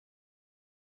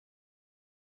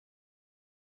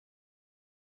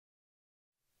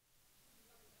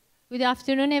Good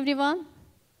afternoon, everyone.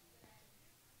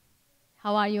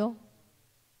 How are you?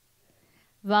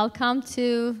 Welcome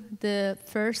to the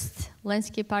first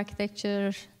landscape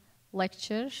architecture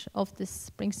lecture of this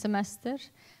spring semester.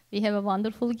 We have a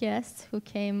wonderful guest who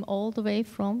came all the way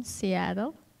from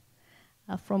Seattle,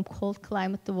 from cold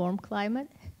climate to warm climate.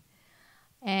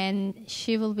 And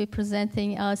she will be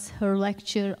presenting us her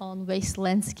lecture on waste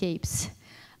landscapes.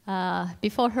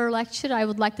 Before her lecture, I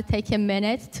would like to take a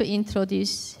minute to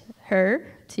introduce her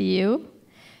to you.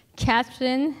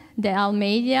 Catherine de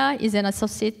Almeida is an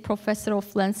associate professor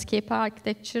of landscape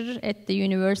architecture at the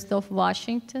University of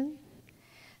Washington.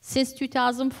 Since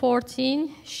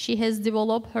 2014, she has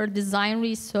developed her design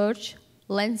research,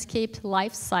 Landscape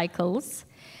Life Cycles,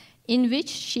 in which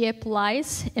she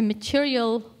applies a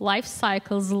material life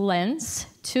cycles lens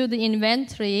to the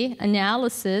inventory,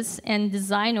 analysis, and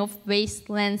design of waste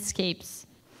landscapes.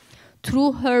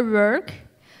 Through her work,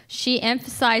 she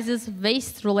emphasizes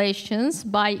waste relations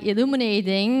by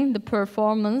illuminating the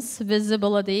performance,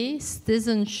 visibility,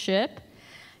 citizenship,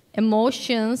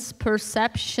 emotions,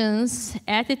 perceptions,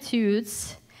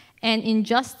 attitudes, and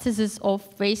injustices of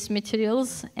waste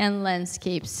materials and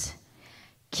landscapes.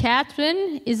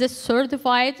 Catherine is a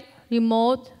certified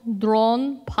remote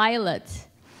drone pilot,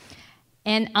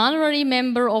 an honorary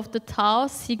member of the Tau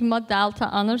Sigma Delta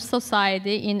Honor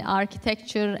Society in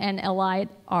Architecture and Allied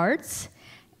Arts,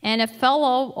 and a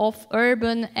fellow of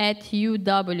Urban at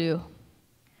UW.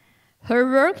 Her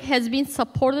work has been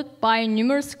supported by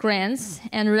numerous grants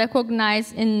and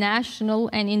recognized in national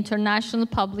and international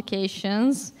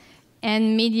publications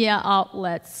and media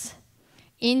outlets.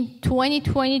 In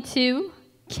 2022,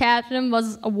 Catherine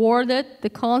was awarded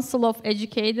the Council of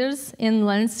Educators in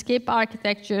Landscape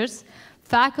Architecture's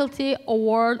Faculty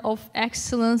Award of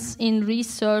Excellence in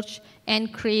Research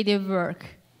and Creative Work,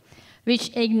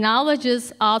 which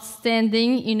acknowledges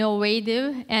outstanding,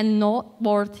 innovative, and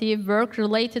noteworthy work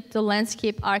related to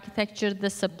landscape architecture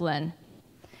discipline.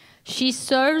 She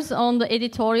serves on the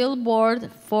editorial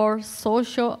board for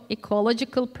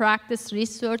Socio-Ecological Practice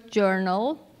Research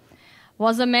Journal,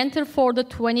 was a mentor for the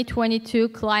 2022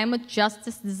 Climate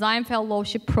Justice Design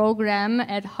Fellowship Program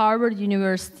at Harvard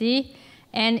University,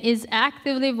 and is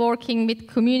actively working with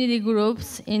community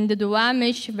groups in the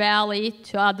Duwamish Valley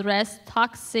to address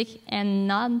toxic and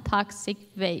non-toxic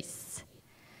waste.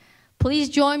 Please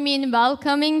join me in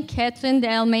welcoming Catherine de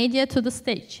Almeida to the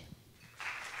stage.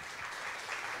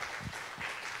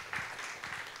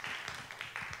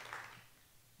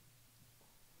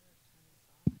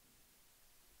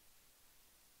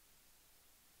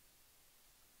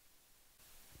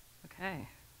 Okay,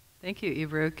 thank you,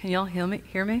 Ebru. Can y'all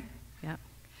hear me? Yeah.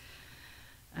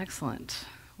 Excellent.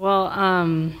 Well,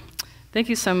 thank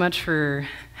you so much for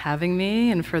having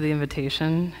me and for the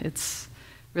invitation. It's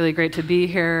really great to be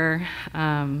here.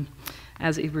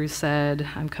 As Ebru said,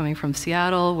 I'm coming from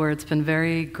Seattle, where it's been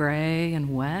very gray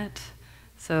and wet.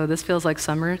 So this feels like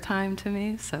summertime to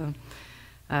me. So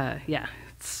yeah,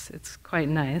 it's quite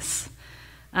nice.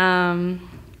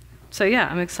 So yeah,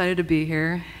 I'm excited to be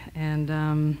here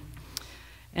and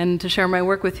to share my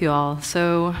work with you all.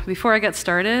 So before I get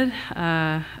started,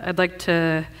 I'd like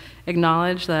to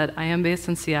acknowledge that I am based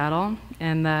in Seattle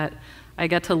and that I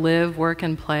get to live, work,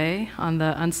 and play on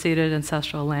the unceded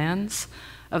ancestral lands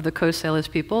of the Coast Salish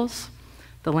peoples,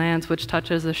 the lands which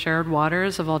touches the shared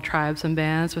waters of all tribes and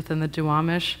bands within the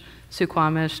Duwamish,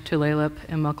 Suquamish, Tulalip,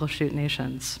 and Muckleshoot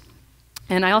nations.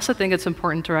 And I also think it's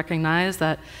important to recognize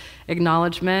that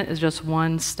acknowledgement is just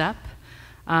one step,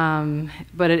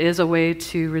 but it is a way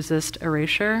to resist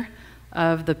erasure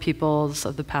of the peoples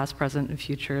of the past, present, and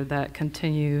future that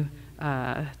continue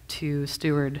to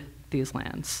steward these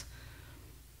lands.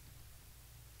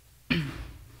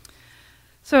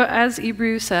 So as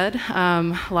Ebru said,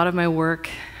 a lot of my work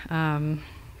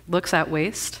looks at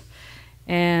waste.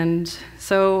 And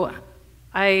so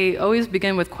I always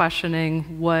begin with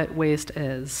questioning what waste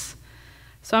is.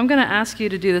 So I'm going to ask you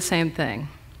to do the same thing.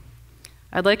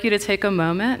 I'd like you to take a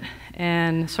moment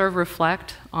and sort of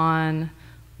reflect on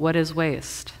what is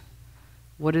waste.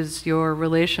 What is your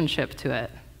relationship to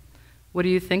it? What do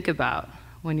you think about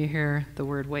when you hear the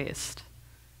word waste?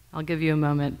 I'll give you a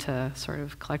moment to sort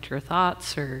of collect your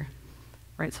thoughts or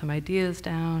write some ideas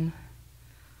down.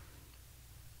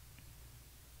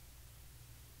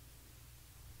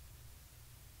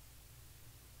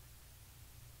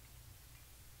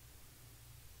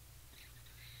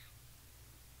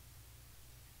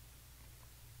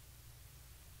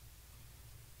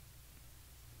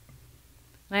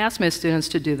 I ask my students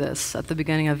to do this at the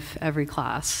beginning of every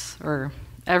class, or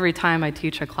every time I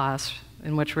teach a class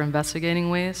in which we're investigating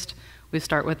waste. We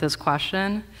start with this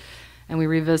question, and we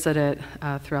revisit it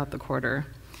throughout the quarter.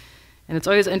 And it's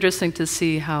always interesting to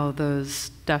see how those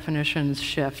definitions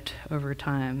shift over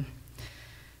time.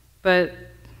 But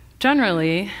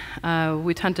generally,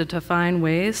 we tend to define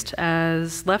waste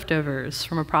as leftovers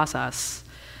from a process,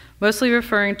 mostly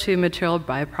referring to material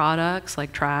byproducts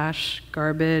like trash,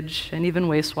 garbage, and even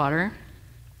wastewater.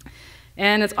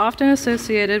 And it's often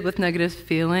associated with negative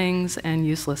feelings and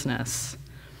uselessness.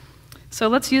 So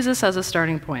let's use this as a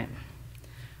starting point.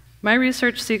 My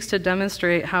research seeks to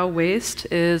demonstrate how waste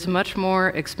is much more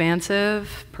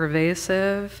expansive,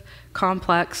 pervasive,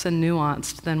 complex, and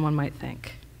nuanced than one might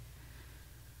think.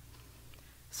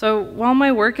 So while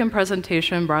my work and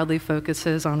presentation broadly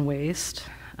focuses on waste,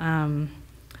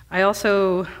 I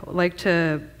also like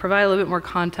to provide a little bit more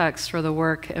context for the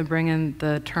work and bring in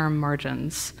the term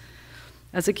margins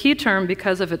as a key term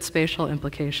because of its spatial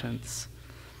implications.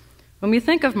 When we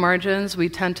think of margins, we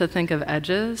tend to think of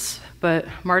edges, but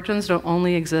margins don't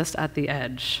only exist at the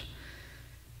edge.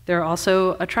 They're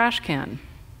also a trash can,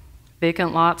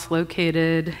 vacant lots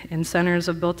located in centers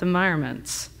of built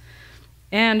environments,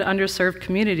 and underserved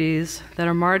communities that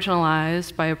are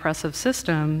marginalized by oppressive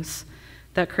systems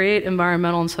that create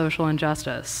environmental and social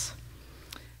injustice.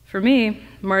 For me,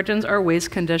 margins are waste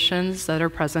conditions that are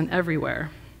present everywhere.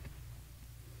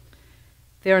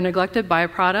 They are neglected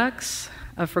byproducts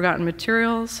of forgotten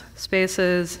materials,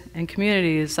 spaces, and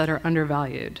communities that are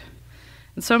undervalued.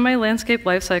 And so my landscape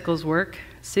life cycles work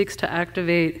seeks to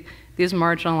activate these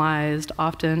marginalized,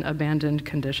 often abandoned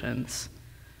conditions.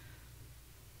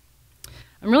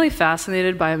 I'm really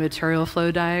fascinated by material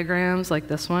flow diagrams like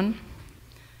this one.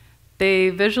 They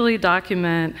visually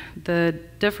document the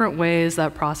different ways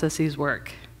that processes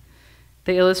work.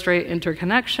 They illustrate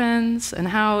interconnections and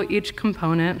how each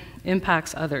component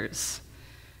impacts others.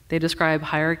 They describe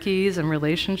hierarchies and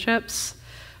relationships,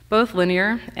 both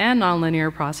linear and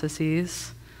nonlinear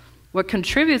processes, what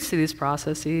contributes to these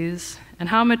processes, and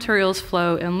how materials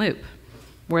flow in loop,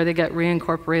 where they get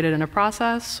reincorporated in a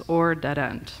process or dead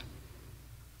end.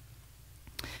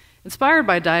 Inspired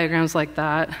by diagrams like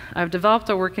that, I've developed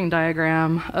a working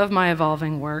diagram of my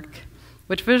evolving work,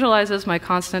 which visualizes my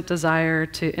constant desire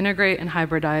to integrate and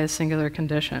hybridize singular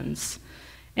conditions,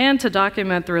 and to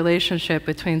document the relationship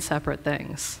between separate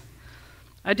things.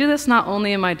 I do this not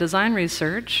only in my design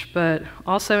research, but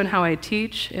also in how I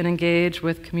teach and engage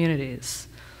with communities.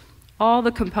 All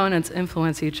the components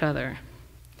influence each other.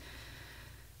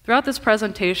 Throughout this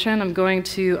presentation, I'm going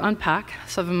to unpack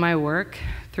some of my work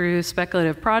through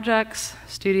speculative projects,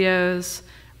 studios,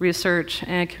 research,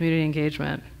 and community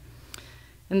engagement.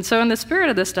 And so in the spirit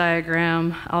of this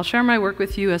diagram, I'll share my work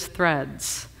with you as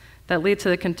threads that lead to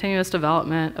the continuous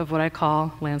development of what I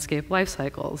call landscape life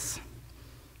cycles.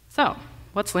 So,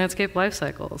 what's landscape life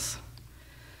cycles?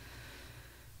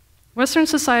 Western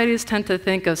societies tend to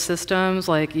think of systems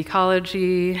like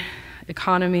ecology,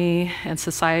 economy, and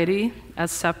society as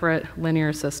separate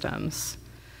linear systems.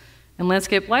 And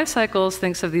landscape life cycles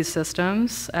thinks of these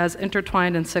systems as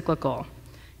intertwined and cyclical,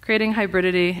 creating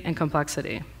hybridity and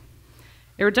complexity.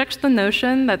 It rejects the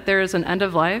notion that there is an end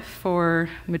of life for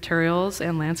materials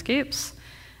and landscapes.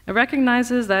 It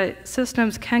recognizes that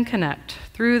systems can connect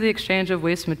through the exchange of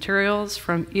waste materials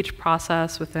from each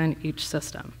process within each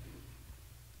system.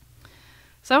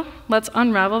 So let's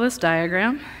unravel this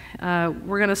diagram.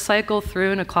 We're going to cycle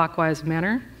through in a clockwise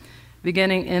manner,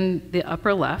 beginning in the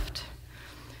upper left,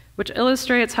 which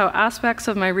illustrates how aspects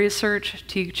of my research,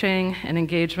 teaching, and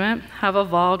engagement have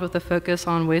evolved with a focus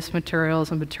on waste materials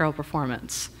and material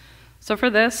performance. So for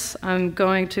this, I'm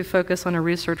going to focus on a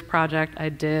research project I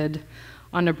did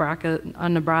on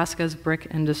Nebraska's brick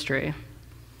industry.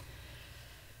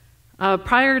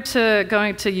 Prior to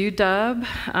going to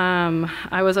UW,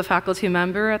 I was a faculty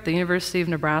member at the University of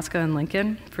Nebraska in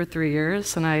Lincoln for 3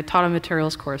 years, and I taught a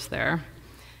materials course there.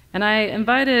 And I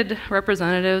invited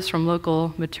representatives from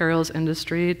local materials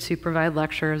industry to provide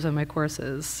lectures on my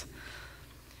courses.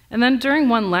 And then during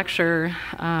one lecture,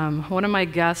 one of my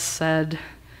guests said,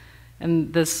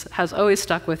 and this has always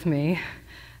stuck with me,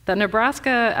 that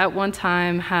Nebraska at one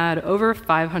time had over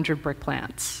 500 brick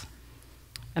plants.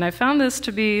 And I found this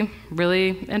to be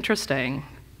really interesting,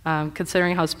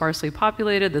 considering how sparsely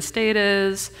populated the state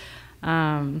is.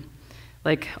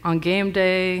 Like on game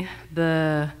day,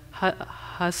 the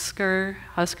Husker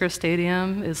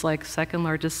Stadium is like second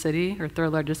largest city or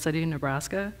third largest city in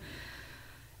Nebraska.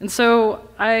 And so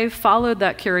I followed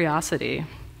that curiosity,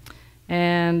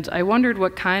 and I wondered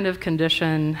what kind of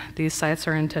condition these sites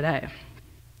are in today.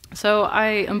 So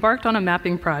I embarked on a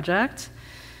mapping project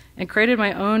and created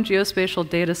my own geospatial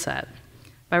data set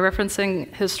by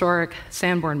referencing historic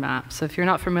Sanborn maps. If you're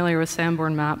not familiar with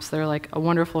Sanborn maps, they're like a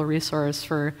wonderful resource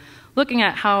for looking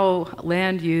at how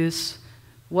land use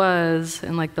was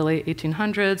in like the late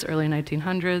 1800s, early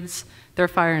 1900s. They're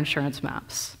fire insurance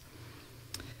maps.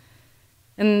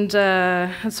 And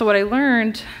so what I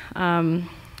learned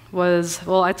was,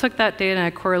 well, I took that data and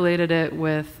I correlated it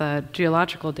with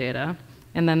geological data,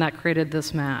 and then that created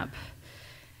this map.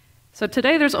 So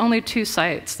today there's only 2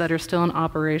 sites that are still in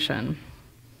operation.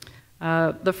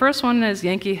 The first one is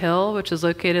Yankee Hill, which is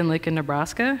located in Lincoln,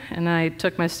 Nebraska, and I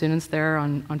took my students there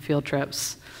on field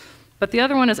trips. But the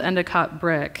other one is Endicott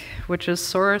Brick, which is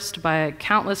sourced by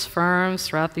countless firms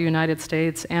throughout the United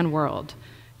States and world.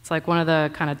 It's like one of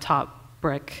the kind of top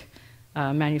brick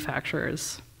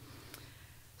manufacturers.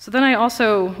 So then I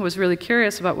also was really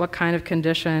curious about what kind of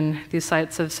condition these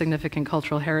sites of significant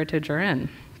cultural heritage are in.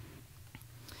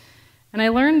 And I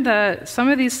learned that some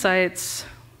of these sites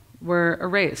were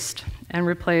erased and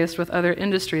replaced with other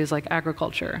industries like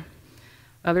agriculture.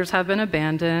 Others have been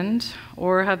abandoned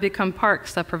or have become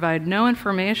parks that provide no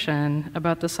information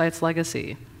about the site's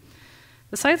legacy.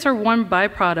 The sites are one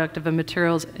byproduct of a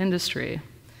materials industry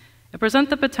and present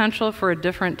the potential for a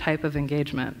different type of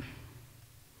engagement.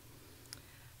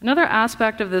 Another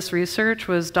aspect of this research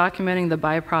was documenting the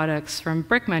byproducts from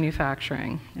brick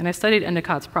manufacturing, and I studied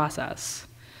Endicott's process.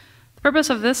 The purpose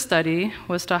of this study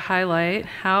was to highlight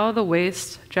how the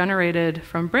waste generated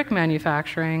from brick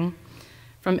manufacturing,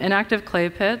 from inactive clay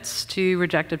pits to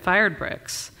rejected fired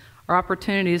bricks, are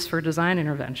opportunities for design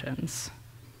interventions.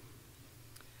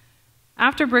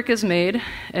 After brick is made,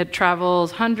 it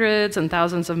travels hundreds and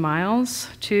thousands of miles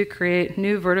to create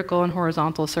new vertical and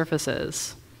horizontal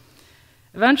surfaces.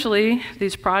 Eventually,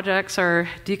 these projects are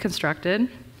deconstructed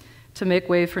to make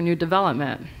way for new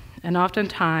development. And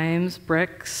oftentimes,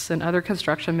 bricks and other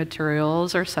construction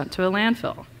materials are sent to a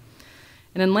landfill.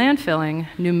 And in landfilling,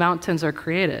 new mountains are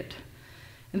created.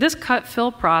 And this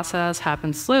cut-fill process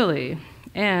happens slowly,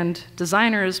 and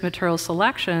designers' material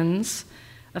selections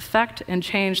affect and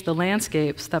change the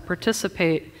landscapes that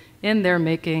participate in their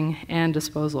making and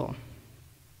disposal.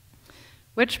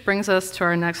 Which brings us to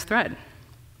our next thread,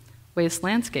 waste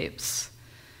landscapes.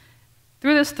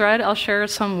 Through this thread, I'll share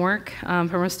some work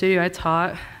from a studio I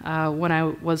taught when I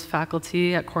was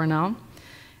faculty at Cornell,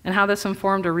 and how this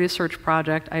informed a research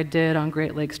project I did on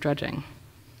Great Lakes dredging.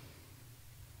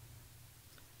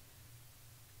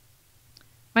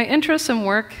 My interest in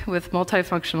work with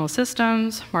multifunctional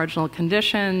systems, marginal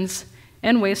conditions,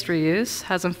 and waste reuse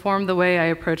has informed the way I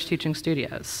approach teaching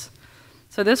studios.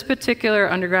 So this particular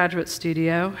undergraduate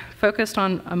studio focused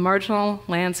on a marginal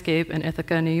landscape in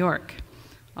Ithaca, New York,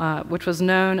 which was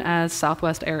known as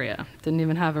Southwest Area. Didn't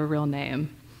even have a real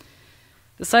name.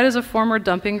 The site is a former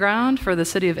dumping ground for the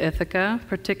city of Ithaca,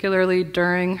 particularly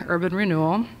during urban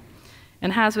renewal,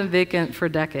 and has been vacant for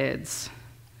decades.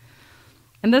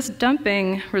 And this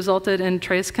dumping resulted in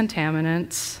trace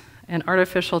contaminants and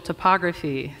artificial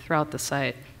topography throughout the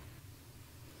site.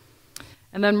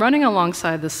 And then running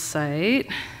alongside the site,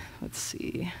 let's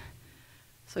see.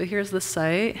 So here's the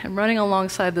site, and running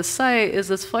alongside the site is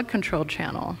this flood control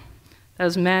channel that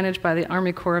is managed by the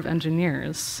Army Corps of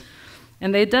Engineers.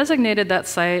 And they designated that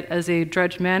site as a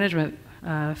dredge management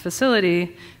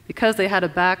facility because they had a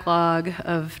backlog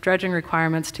of dredging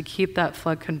requirements to keep that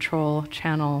flood control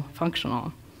channel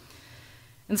functional.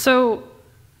 And so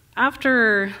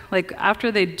after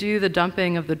they do the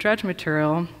dumping of the dredge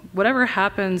material, whatever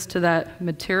happens to that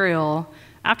material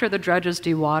after the dredge is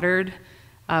dewatered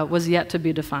was yet to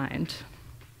be defined.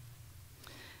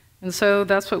 And so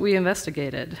that's what we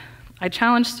investigated. I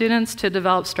challenged students to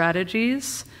develop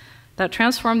strategies that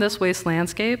transform this waste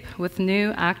landscape with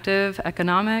new active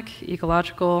economic,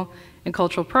 ecological, and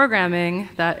cultural programming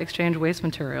that exchange waste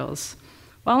materials,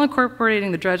 while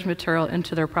incorporating the dredge material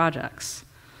into their projects.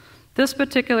 This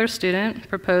particular student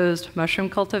proposed mushroom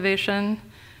cultivation,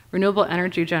 renewable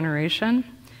energy generation,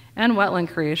 and wetland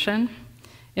creation,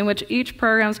 in which each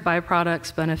program's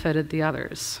byproducts benefited the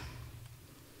others.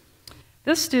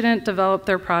 This student developed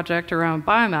their project around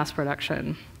biomass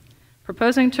production,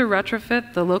 proposing to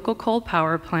retrofit the local coal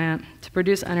power plant to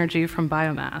produce energy from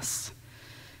biomass.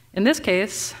 In this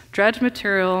case, dredge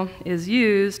material is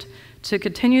used to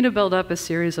continue to build up a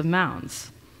series of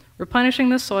mounds, replenishing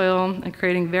the soil and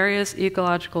creating various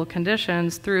ecological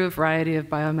conditions through a variety of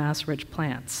biomass-rich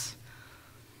plants.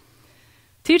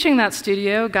 Teaching that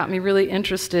studio got me really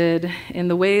interested in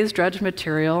the ways dredge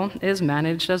material is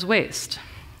managed as waste.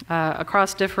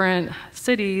 Across different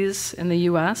cities in the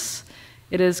US,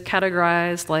 it is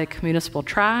categorized like municipal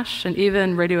trash and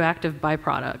even radioactive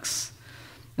byproducts.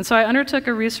 And so I undertook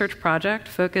a research project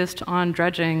focused on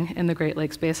dredging in the Great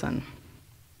Lakes Basin.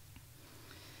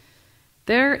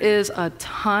 There is a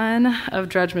ton of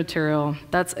dredge material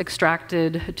that's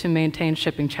extracted to maintain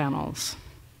shipping channels.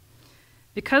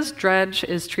 Because dredge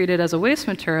is treated as a waste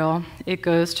material, it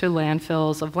goes to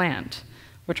landfills of land,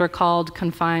 which are called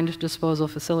confined disposal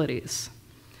facilities.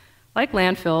 Like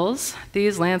landfills,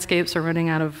 these landscapes are running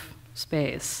out of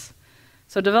space.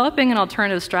 So developing an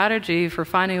alternative strategy for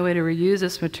finding a way to reuse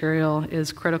this material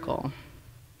is critical.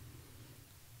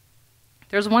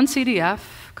 There's one CDF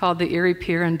called the Erie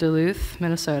Pier in Duluth,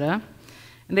 Minnesota,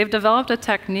 and they've developed a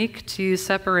technique to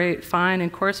separate fine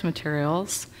and coarse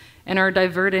materials and are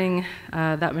diverting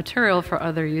that material for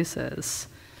other uses.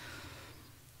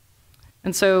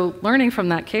 And so, learning from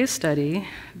that case study,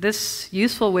 this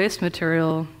useful waste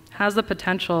material has the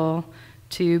potential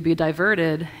to be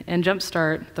diverted and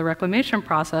jumpstart the reclamation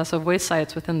process of waste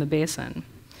sites within the basin.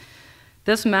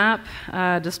 This map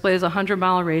displays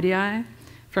 100-mile radii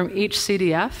from each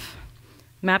CDF,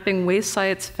 mapping waste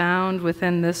sites found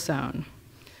within this zone.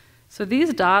 So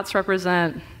these dots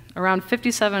represent around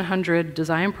 5,700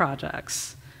 design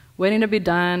projects waiting to be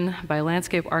done by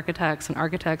landscape architects and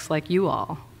architects like you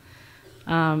all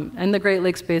in the Great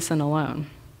Lakes Basin alone.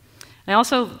 I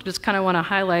also just kind of want to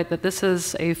highlight that this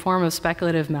is a form of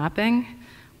speculative mapping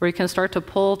where you can start to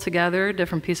pull together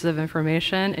different pieces of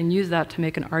information and use that to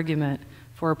make an argument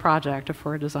for a project or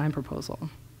for a design proposal.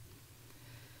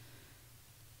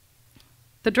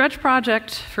 The Dredge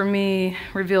project, for me,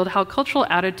 revealed how cultural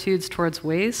attitudes towards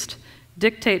waste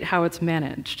dictate how it's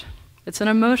managed. It's an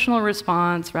emotional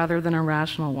response rather than a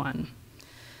rational one.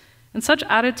 And such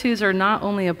attitudes are not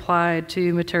only applied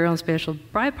to material and spatial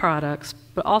byproducts,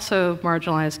 but also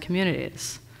marginalized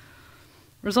communities,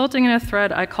 resulting in a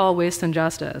thread I call waste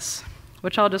injustice,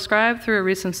 which I'll describe through a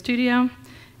recent studio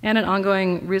and an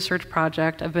ongoing research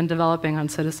project I've been developing on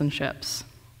citizenships.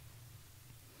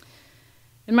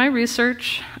 In my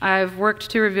research, I've worked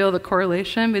to reveal the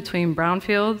correlation between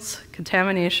brownfields,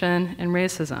 contamination, and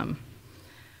racism.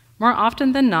 More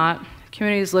often than not,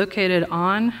 communities located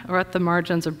on or at the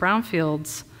margins of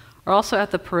brownfields are also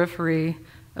at the periphery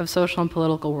of social and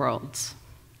political worlds.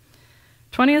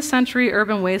 20th century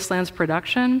urban wastelands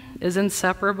production is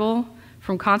inseparable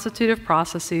from constitutive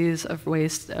processes of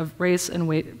race and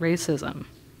racism.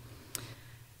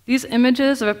 These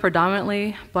images of a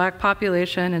predominantly black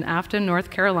population in Afton, North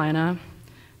Carolina,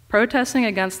 protesting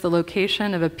against the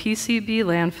location of a PCB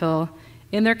landfill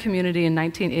in their community in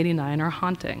 1989 are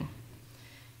haunting.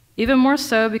 Even more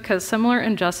so because similar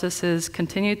injustices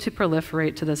continue to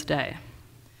proliferate to this day.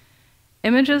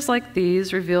 Images like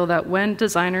these reveal that when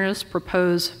designers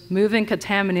propose moving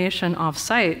contamination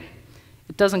off-site,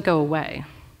 it doesn't go away.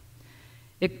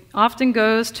 It often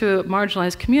goes to a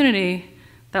marginalized community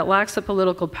that lacks the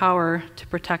political power to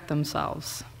protect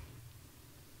themselves.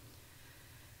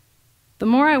 The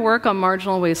more I work on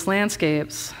marginal waste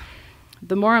landscapes,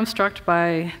 the more I'm struck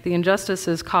by the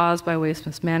injustices caused by waste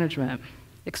mismanagement,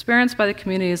 experienced by the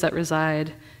communities that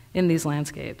reside in these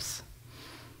landscapes.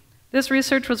 This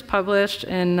research was published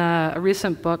in a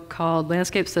recent book called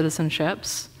Landscape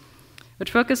Citizenships,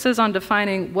 which focuses on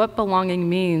defining what belonging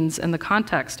means in the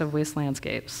context of waste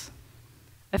landscapes.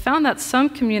 I found that some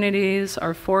communities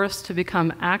are forced to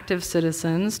become active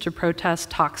citizens to protest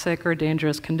toxic or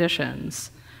dangerous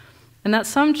conditions, and that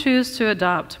some choose to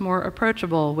adopt more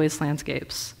approachable waste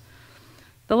landscapes.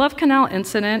 The Love Canal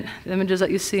incident, the images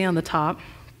that you see on the top,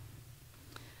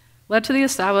 led to the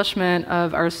establishment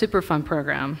of our Superfund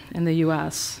program in the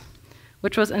US,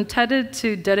 which was intended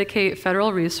to dedicate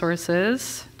federal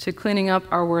resources to cleaning up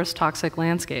our worst toxic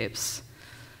landscapes.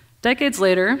 Decades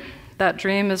later, that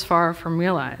dream is far from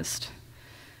realized.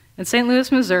 In St.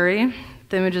 Louis, Missouri,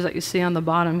 the images that you see on the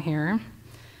bottom here,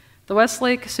 the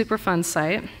Westlake Superfund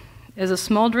site is a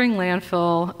smoldering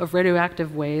landfill of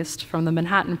radioactive waste from the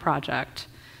Manhattan Project,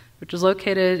 which is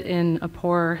located in a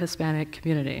poor Hispanic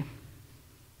community.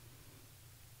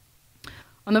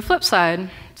 On the flip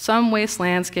side, some waste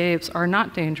landscapes are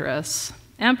not dangerous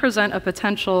and present a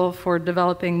potential for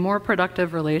developing more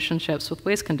productive relationships with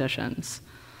waste conditions.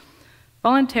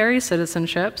 Voluntary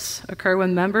citizenships occur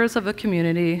when members of a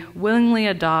community willingly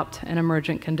adopt an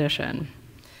emergent condition.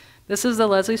 This is the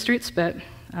Leslie Street Spit,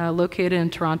 located in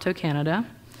Toronto, Canada,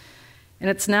 and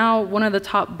it's now one of the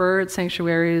top bird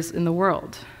sanctuaries in the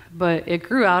world, but it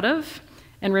grew out of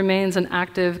and remains an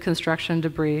active construction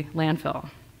debris landfill.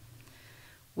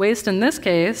 Waste in this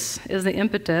case is the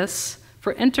impetus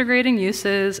for integrating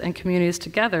uses and communities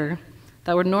together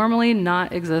that would normally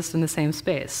not exist in the same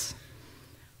space.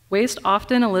 Waste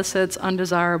often elicits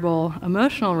undesirable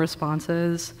emotional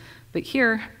responses but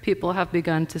here, people have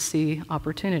begun to see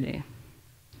opportunity.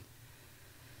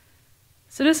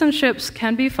 Citizenships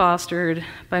can be fostered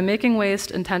by making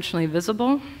waste intentionally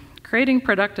visible, creating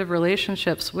productive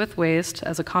relationships with waste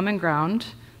as a common ground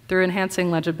through enhancing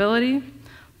legibility,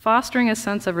 fostering a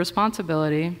sense of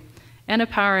responsibility, and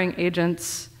empowering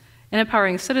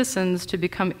citizens to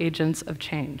become agents of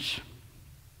change.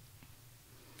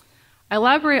 I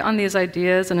elaborate on these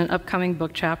ideas in an upcoming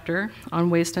book chapter on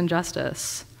waste and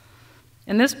justice.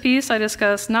 In this piece, I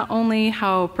discuss not only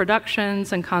how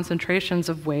productions and concentrations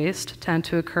of waste tend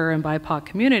to occur in BIPOC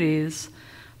communities,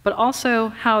 but also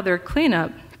how their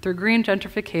cleanup through green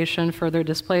gentrification further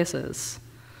displaces.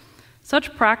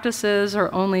 Such practices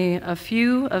are only a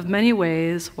few of many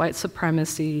ways white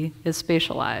supremacy is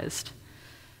spatialized.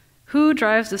 Who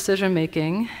drives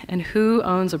decision-making and who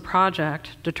owns a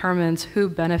project determines who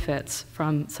benefits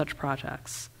from such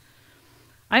projects.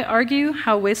 I argue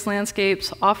how waste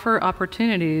landscapes offer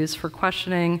opportunities for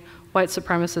questioning white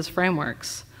supremacist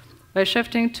frameworks by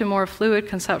shifting to more fluid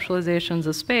conceptualizations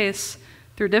of space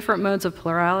through different modes of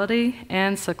plurality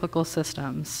and cyclical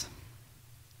systems.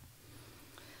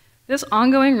 This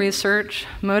ongoing research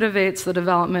motivates the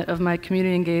development of my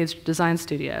community-engaged design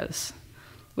studios,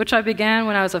 which I began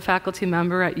when I was a faculty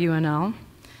member at UNL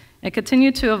and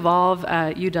continue to evolve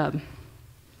at UW.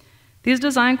 These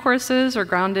design courses are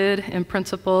grounded in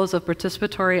principles of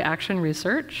participatory action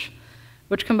research,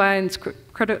 which combines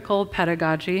critical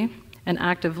pedagogy and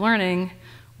active learning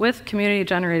with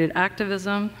community-generated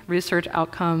activism, research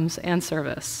outcomes, and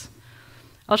service.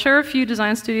 I'll share a few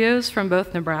design studios from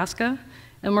both Nebraska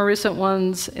and more recent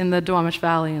ones in the Duwamish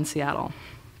Valley in Seattle.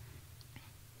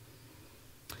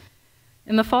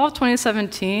 In the fall of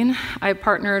 2017, I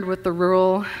partnered with the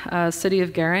rural city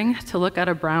of Gering to look at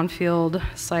a brownfield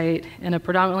site in a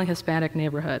predominantly Hispanic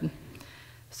neighborhood.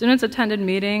 Students attended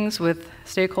meetings with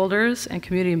stakeholders and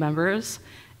community members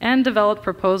and developed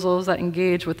proposals that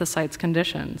engage with the site's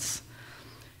conditions,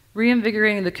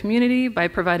 reinvigorating the community by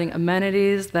providing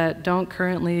amenities that don't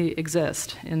currently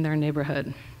exist in their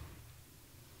neighborhood.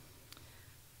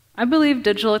 I believe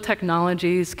digital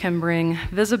technologies can bring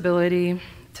visibility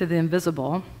to the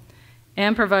invisible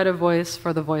and provide a voice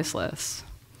for the voiceless.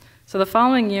 So the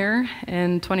following year,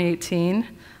 in 2018,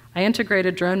 I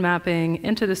integrated drone mapping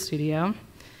into the studio,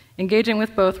 engaging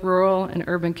with both rural and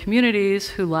urban communities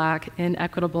who lack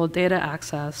inequitable data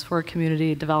access for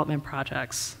community development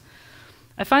projects.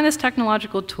 I find this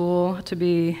technological tool to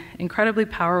be incredibly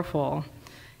powerful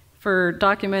for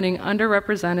documenting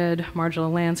underrepresented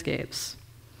marginal landscapes.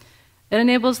 It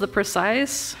enables the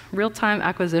precise, real-time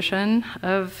acquisition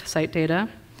of site data,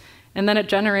 and then it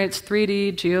generates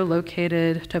 3D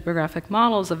geolocated topographic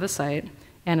models of a site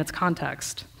and its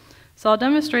context. So I'll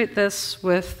demonstrate this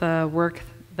with work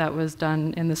that was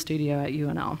done in the studio at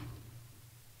UNL.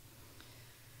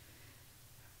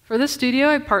 For this studio,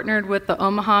 I partnered with the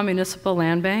Omaha Municipal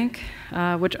Land Bank,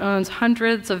 which owns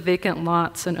hundreds of vacant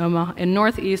lots in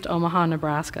northeast Omaha,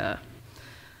 Nebraska.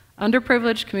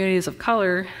 Underprivileged communities of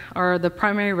color are the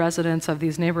primary residents of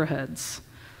these neighborhoods.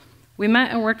 We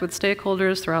met and worked with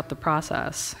stakeholders throughout the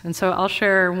process, and so I'll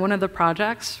share one of the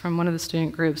projects from one of the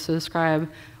student groups to describe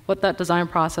what that design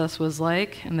process was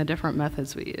like and the different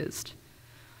methods we used.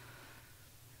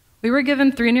 We were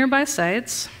given 3 nearby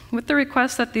sites with the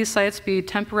request that these sites be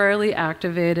temporarily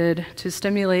activated to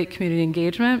stimulate community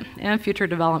engagement and future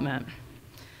development.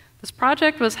 This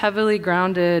project was heavily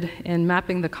grounded in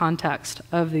mapping the context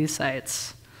of these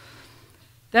sites.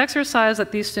 The exercise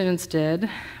that these students did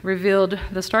revealed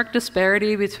the stark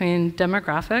disparity between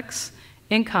demographics,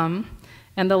 income,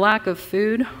 and the lack of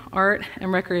food, art,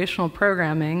 and recreational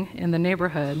programming in the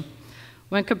neighborhood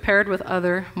when compared with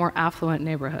other, more affluent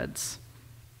neighborhoods.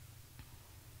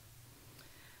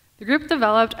 The group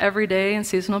developed everyday and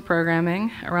seasonal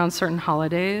programming around certain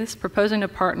holidays, proposing to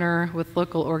partner with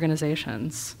local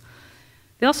organizations.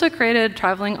 They also created a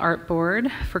traveling art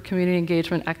board for community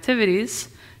engagement activities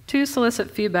to solicit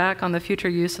feedback on the future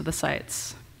use of the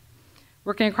sites,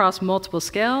 working across multiple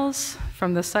scales,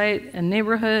 from the site and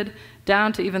neighborhood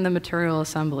down to even the material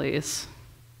assemblies.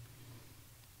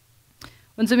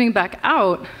 When zooming back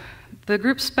out, the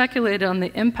group speculated on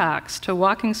the impacts to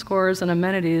walking scores and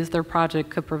amenities their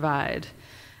project could provide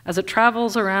as it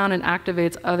travels around and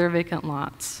activates other vacant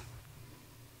lots.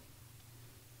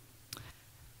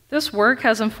 This work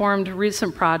has informed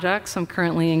recent projects I'm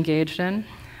currently engaged in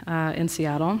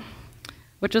Seattle,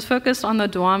 which is focused on the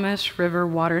Duwamish River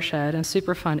watershed and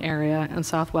Superfund area in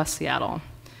southwest Seattle.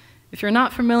 If you're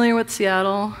not familiar with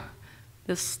Seattle,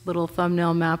 this little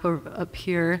thumbnail map up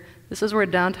here, this is where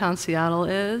downtown Seattle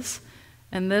is,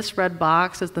 and this red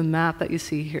box is the map that you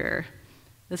see here.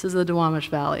 This is the Duwamish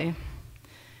Valley.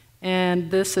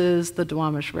 And this is the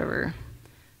Duwamish River.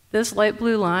 This light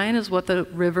blue line is what the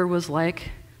river was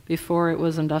like before it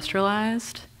was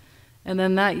industrialized. And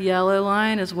then that yellow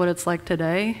line is what it's like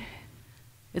today.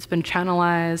 It's been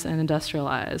channelized and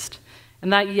industrialized.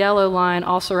 And that yellow line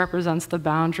also represents the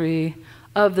boundary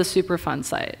of the Superfund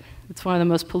site. It's one of the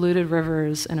most polluted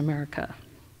rivers in America.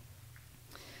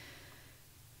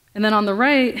 And then on the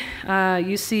right,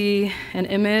 you see an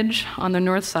image on the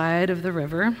north side of the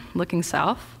river, looking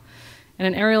south, and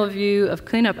an aerial view of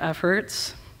cleanup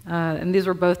efforts, and these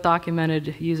were both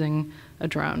documented using a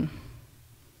drone.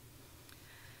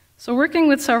 So working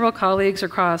with several colleagues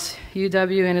across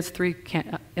UW and its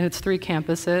three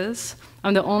campuses,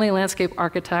 I'm the only landscape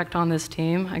architect on this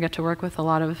team. I get to work with a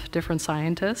lot of different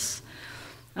scientists.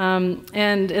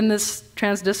 And in this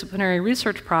transdisciplinary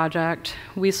research project,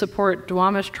 we support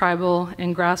Duwamish tribal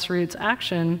and grassroots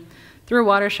action through a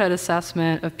watershed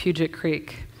assessment of Puget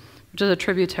Creek, which is a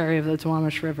tributary of the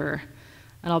Duwamish River.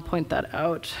 And I'll point that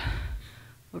out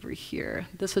over here.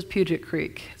 This is Puget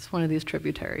Creek. It's one of these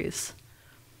tributaries.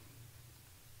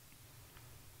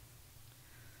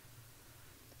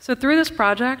 So through this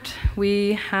project,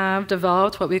 we have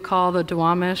developed what we call the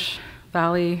Duwamish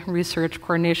Valley Research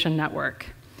Coordination Network,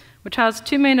 which has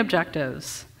two main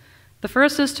objectives. The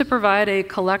first is to provide a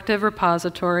collective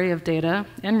repository of data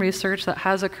and research that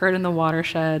has occurred in the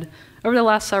watershed over the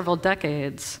last several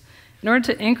decades in order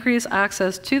to increase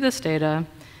access to this data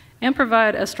and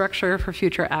provide a structure for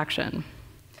future action.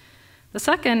 The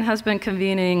second has been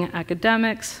convening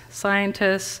academics,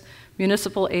 scientists,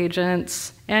 municipal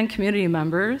agents, and community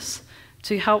members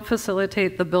to help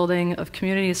facilitate the building of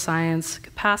community science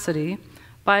capacity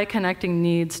by connecting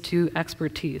needs to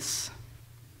expertise.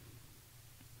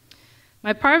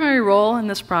 My primary role in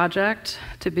this project,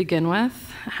 to begin with,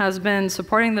 has been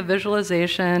supporting the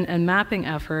visualization and mapping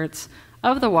efforts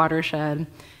of the watershed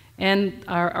and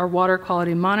our water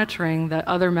quality monitoring that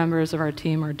other members of our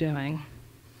team are doing.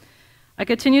 I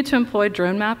continue to employ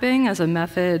drone mapping as a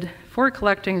method for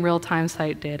collecting real-time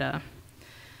site data.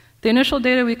 The initial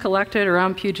data we collected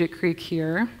around Puget Creek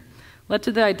here led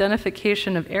to the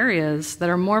identification of areas that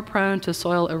are more prone to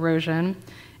soil erosion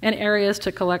and areas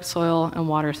to collect soil and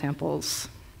water samples.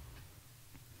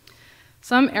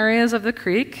 Some areas of the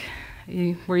creek,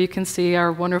 where you can see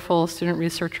our wonderful student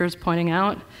researchers pointing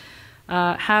out,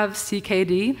 have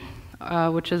CKD,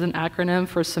 which is an acronym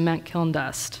for cement kiln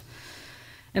dust.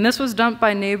 And this was dumped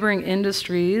by neighboring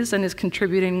industries and is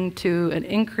contributing to an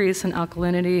increase in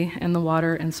alkalinity in the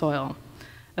water and soil,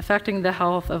 affecting the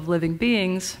health of living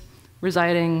beings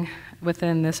residing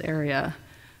within this area.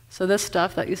 So this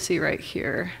stuff that you see right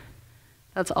here,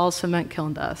 that's all cement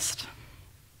kiln dust.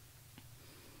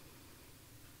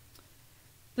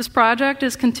 This project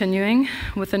is continuing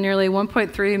with a nearly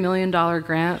 $1.3 million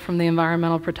grant from the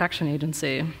Environmental Protection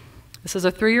Agency. This is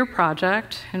a 3-year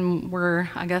project, and we're,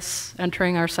 I guess,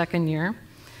 entering our 2nd year.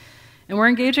 And we're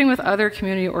engaging with other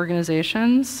community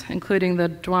organizations, including the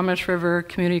Duwamish River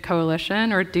Community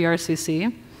Coalition, or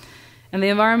DRCC, and the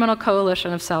Environmental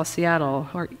Coalition of South Seattle,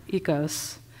 or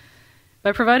ECOS,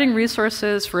 by providing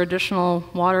resources for additional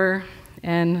water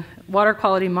and water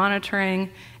quality monitoring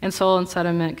and soil and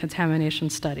sediment contamination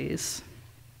studies.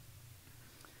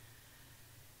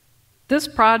 This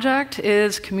project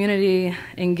is community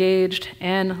engaged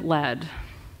and led.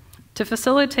 To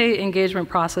facilitate engagement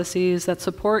processes that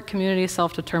support community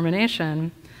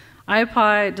self-determination, I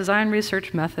apply design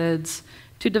research methods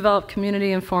to develop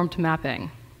community-informed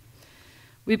mapping.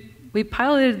 We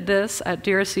piloted this at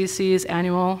DRCC's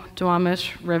annual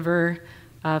Duwamish River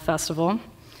Festival,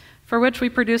 for which we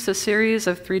produced a series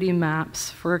of 3D maps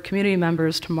for community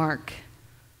members to mark.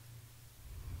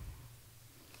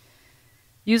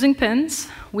 Using pins,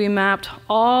 we mapped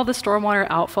all the stormwater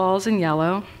outfalls in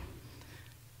yellow.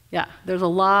 Yeah, there's a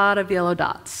lot of yellow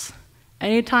dots.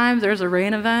 Anytime there's a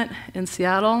rain event in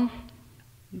Seattle,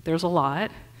 there's a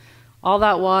lot. All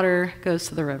that water goes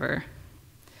to the river.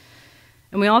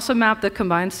 And we also mapped the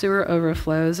combined sewer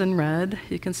overflows in red.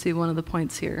 You can see one of the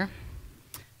points here.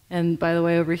 And by the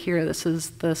way, over here, this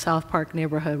is the South Park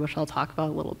neighborhood, which I'll talk about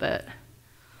a little bit.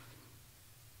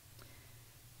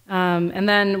 And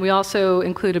then we also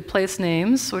included place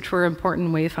names, which were important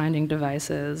wayfinding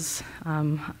devices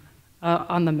on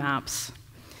the maps.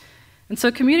 And so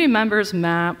community members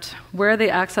mapped where they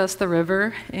access the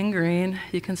river in green.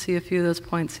 You can see a few of those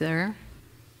points there.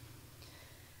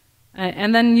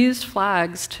 And then used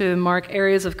flags to mark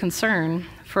areas of concern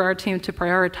for our team to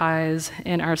prioritize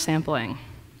in our sampling.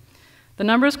 The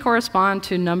numbers correspond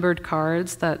to numbered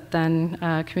cards that then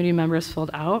community members filled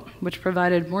out, which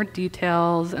provided more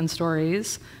details and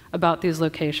stories about these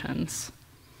locations.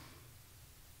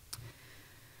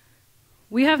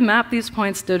 We have mapped these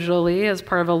points digitally as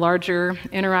part of a larger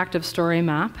interactive story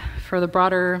map for the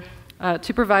broader,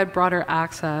 to provide broader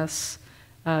access,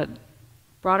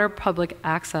 broader public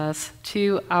access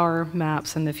to our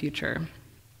maps in the future.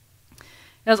 It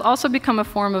has also become a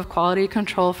form of quality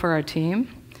control for our team.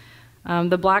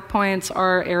 The black points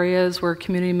are areas where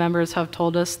community members have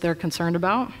told us they're concerned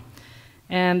about,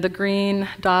 and the green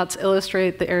dots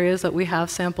illustrate the areas that we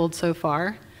have sampled so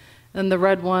far, and the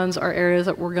red ones are areas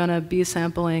that we're going to be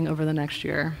sampling over the next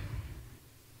year.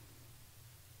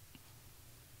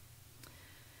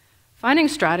 Finding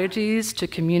strategies to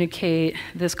communicate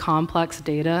this complex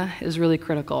data is really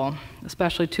critical,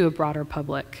 especially to a broader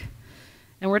public.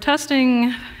 And we're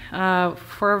testing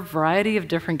for a variety of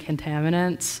different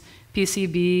contaminants,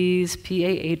 PCBs,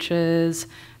 PAHs,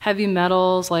 heavy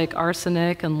metals like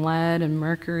arsenic and lead and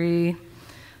mercury,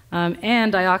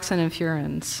 and dioxin and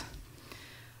furans.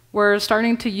 We're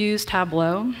starting to use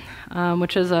Tableau,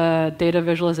 which is a data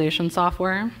visualization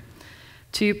software,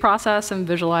 to process and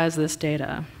visualize this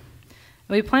data.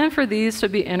 We plan for these to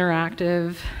be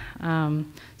interactive,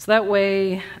 so that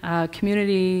way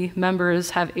community members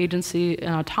have agency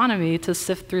and autonomy to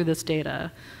sift through this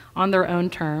data on their own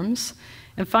terms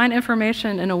and find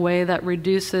information in a way that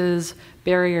reduces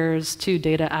barriers to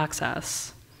data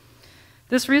access.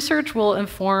 This research will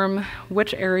inform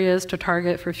which areas to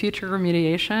target for future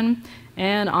remediation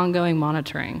and ongoing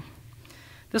monitoring.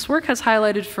 This work has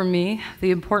highlighted for me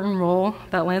the important role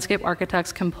that landscape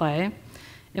architects can play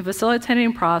in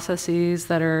facilitating processes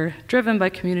that are driven by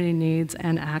community needs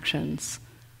and actions.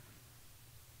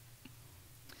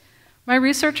 My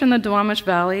research in the Duwamish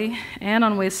Valley and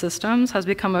on waste systems has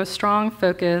become a strong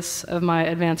focus of my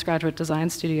advanced graduate design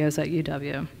studios at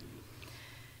UW.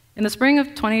 In the spring of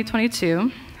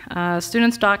 2022,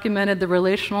 students documented the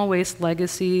relational waste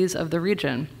legacies of the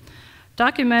region,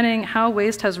 documenting how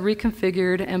waste has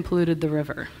reconfigured and polluted the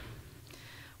river.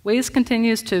 Waste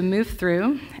continues to move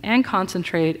through and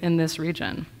concentrate in this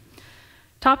region.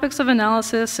 Topics of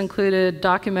analysis included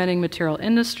documenting material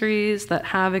industries that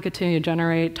have and continue to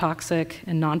generate toxic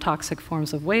and non-toxic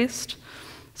forms of waste,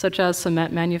 such as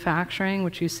cement manufacturing,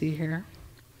 which you see here.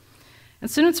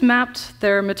 And students mapped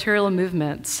their material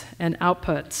movements and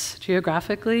outputs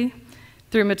geographically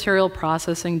through material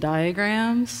processing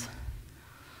diagrams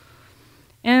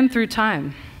and through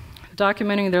time,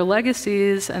 documenting their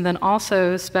legacies and then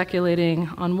also speculating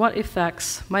on what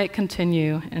effects might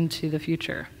continue into the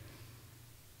future.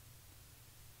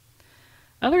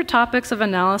 Other topics of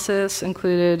analysis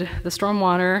included the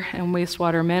stormwater and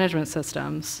wastewater management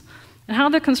systems, and how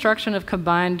the construction of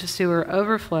combined sewer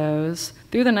overflows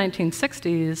through the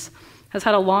 1960s has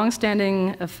had a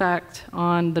long-standing effect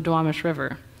on the Duwamish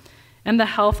River and the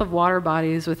health of water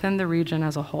bodies within the region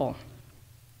as a whole.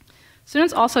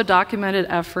 Students also documented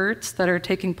efforts that are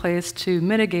taking place to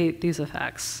mitigate these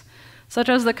effects, such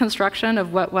as the construction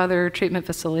of wet weather treatment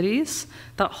facilities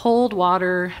that hold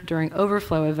water during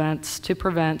overflow events to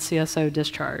prevent CSO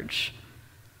discharge.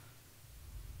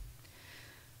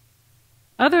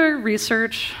 Other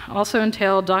research also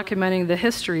entailed documenting the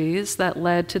histories that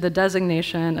led to the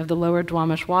designation of the Lower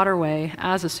Duwamish Waterway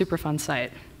as a Superfund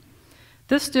site.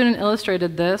 This student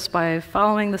illustrated this by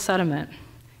following the sediment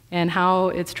and how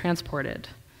it's transported,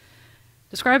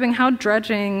 describing how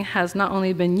dredging has not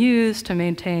only been used to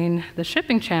maintain the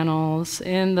shipping channels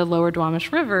in the Lower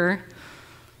Duwamish River,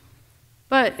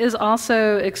 but is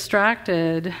also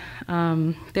extracted,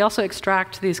 they also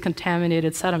extract these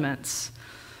contaminated sediments.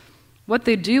 What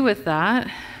they do with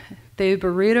that, they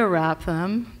burrito wrap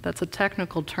them, that's a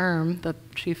technical term that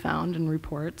she found in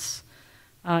reports,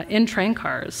 in train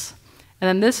cars. And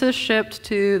then this is shipped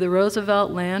to the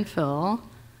Roosevelt landfill,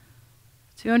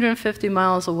 250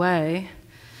 miles away,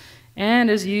 and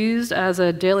is used as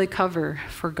a daily cover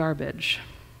for garbage.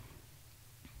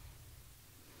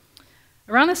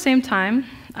 Around the same time,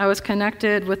 I was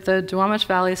connected with the Duwamish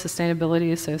Valley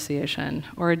Sustainability Association,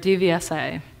 or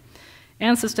DVSA,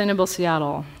 and Sustainable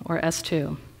Seattle, or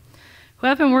S2, who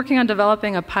have been working on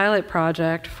developing a pilot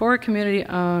project for a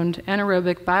community-owned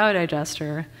anaerobic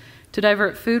biodigester to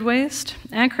divert food waste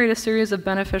and create a series of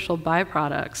beneficial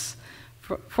byproducts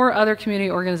for other community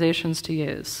organizations to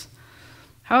use.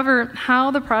 However,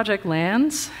 how the project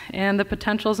lands and the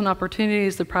potentials and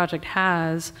opportunities the project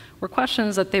has were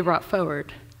questions that they brought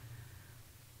forward.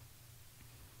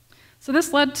 So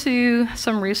this led to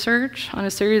some research on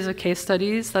a series of case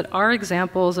studies that are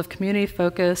examples of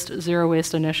community-focused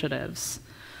zero-waste initiatives.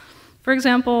 For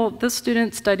example, this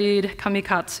student studied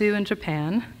kamikatsu in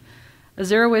Japan, a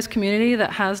zero-waste community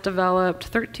that has developed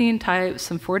 13 types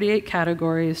and 48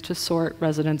 categories to sort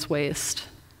residents' waste.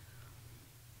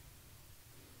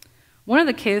 One of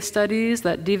the case studies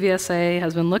that DVSA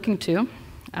has been looking to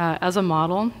as a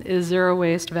model is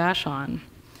zero-waste Vashon,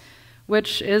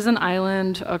 which is an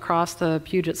island across the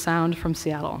Puget Sound from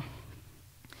Seattle.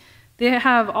 They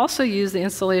have also used the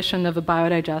installation of a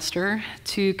biodigester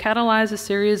to catalyze a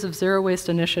series of zero-waste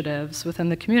initiatives within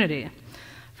the community,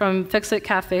 from fix-it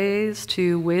cafes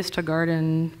to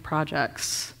waste-to-garden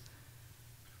projects.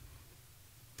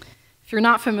 If you're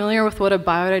not familiar with what a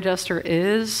biodigester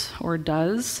is or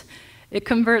does, it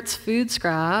converts food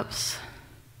scraps.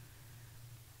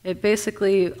 It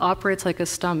basically operates like a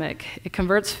stomach. It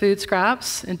converts food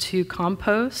scraps into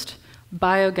compost,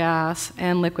 biogas,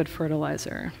 and liquid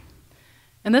fertilizer.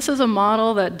 And this is a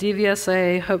model that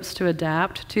DVSA hopes to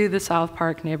adapt to the South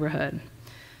Park neighborhood,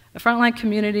 a frontline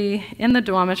community in the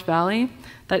Duwamish Valley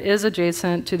that is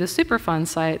adjacent to the Superfund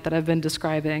site that I've been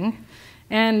describing.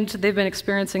 And they've been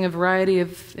experiencing a variety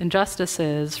of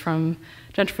injustices, from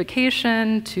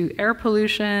gentrification to air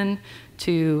pollution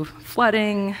to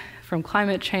flooding from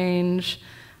climate change,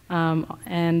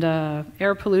 and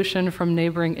air pollution from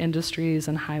neighboring industries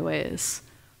and highways.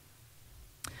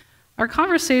 Our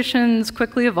conversations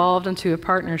quickly evolved into a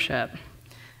partnership,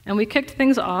 and we kicked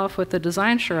things off with a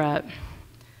design charrette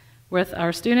with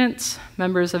our students,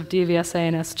 members of DVSA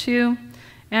and S2,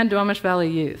 and Duwamish Valley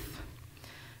Youth.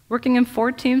 Working in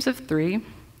 4 teams of 3,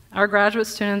 our graduate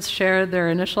students shared their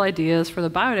initial ideas for the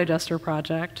biodigester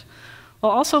project,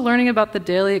 while also learning about the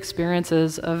daily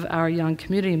experiences of our young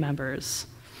community members.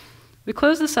 We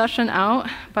closed the session out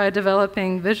by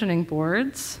developing visioning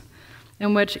boards,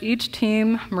 in which each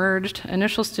team merged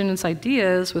initial students'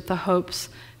 ideas with the hopes,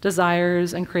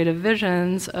 desires, and creative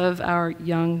visions of our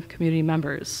young community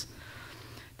members.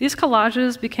 These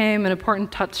collages became an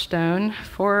important touchstone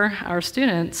for our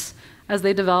students as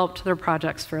they developed their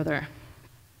projects further.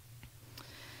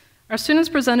 Our students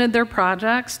presented their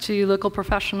projects to local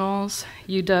professionals,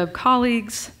 UW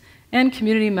colleagues, and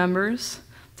community members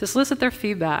to solicit their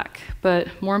feedback, but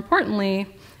more importantly,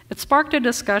 it sparked a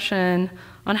discussion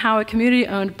on how a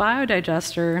community-owned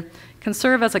biodigester can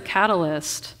serve as a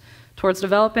catalyst towards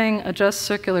developing a just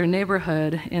circular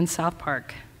neighborhood in South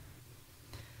Park.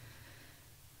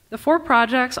 The 4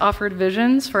 projects offered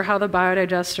visions for how the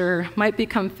biodigester might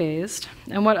become phased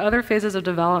and what other phases of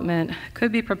development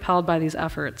could be propelled by these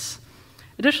efforts.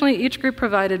 Additionally, each group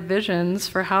provided visions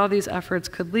for how these efforts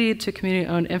could lead to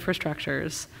community-owned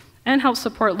infrastructures and help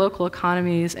support local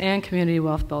economies and community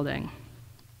wealth building.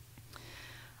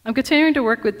 I'm continuing to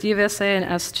work with DVSA and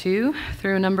S2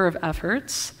 through a number of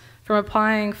efforts, from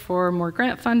applying for more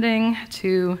grant funding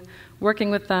to working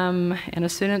with them and a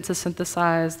student to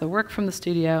synthesize the work from the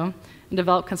studio and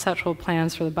develop conceptual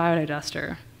plans for the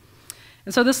biodigester.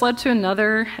 And so this led to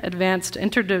another advanced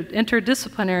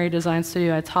interdisciplinary design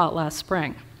studio I taught last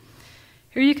spring.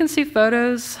 Here you can see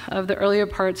photos of the earlier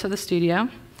parts of the studio.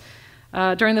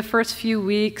 During the first few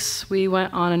weeks, we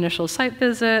went on initial site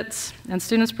visits, and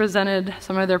students presented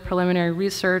some of their preliminary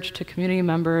research to community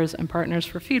members and partners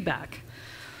for feedback.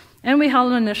 And we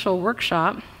held an initial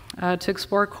workshop to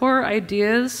explore core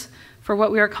ideas for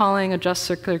what we are calling a just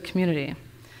circular community,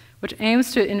 which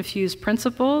aims to infuse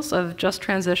principles of just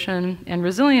transition and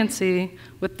resiliency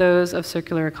with those of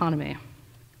circular economy.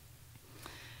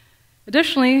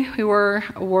 Additionally, we were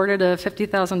awarded a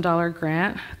 $50,000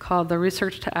 grant called the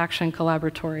Research to Action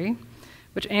Collaboratory,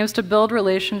 which aims to build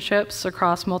relationships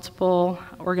across multiple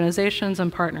organizations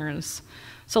and partners.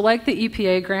 So like the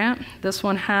EPA grant, this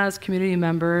one has community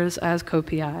members as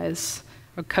co-PIs,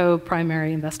 or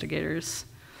co-primary investigators.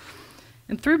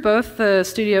 And through both the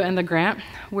studio and the grant,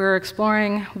 we're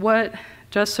exploring what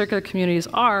just circular communities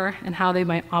are and how they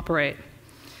might operate.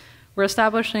 We're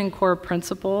establishing core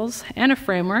principles and a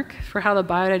framework for how the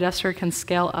biodigester can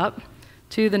scale up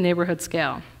to the neighborhood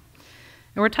scale.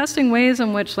 And we're testing ways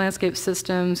in which landscape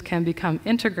systems can become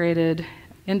integrated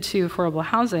into affordable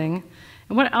housing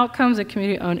and what outcomes and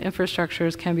community-owned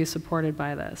infrastructures can be supported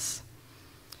by this.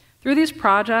 Through these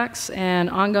projects and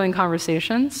ongoing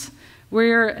conversations,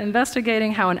 we're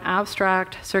investigating how an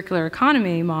abstract circular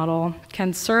economy model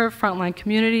can serve frontline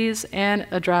communities and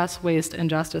address waste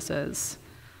injustices.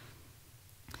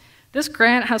 This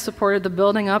grant has supported the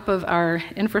building up of our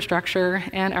infrastructure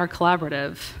and our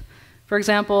collaborative. For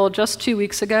example, just 2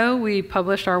 weeks ago, we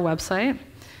published our website,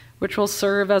 which will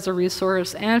serve as a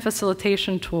resource and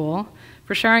facilitation tool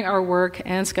for sharing our work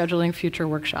and scheduling future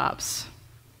workshops.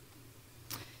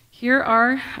 Here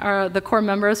are the core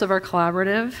members of our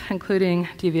collaborative, including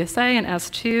DVSA and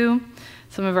S2,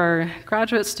 some of our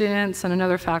graduate students, and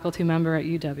another faculty member at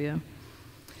UW.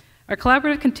 Our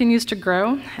collaborative continues to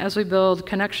grow as we build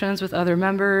connections with other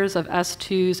members of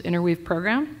S2's Interweave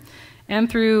program and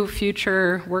through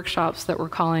future workshops that we're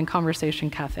calling Conversation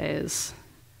Cafes.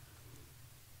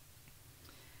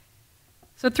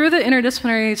 So through the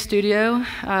interdisciplinary studio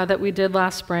that we did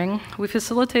last spring, we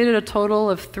facilitated a total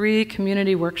of 3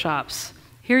 community workshops.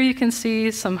 Here you can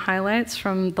see some highlights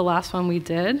from the last one we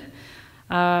did,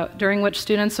 during which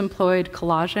students employed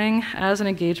collaging as an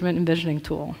engagement and visioning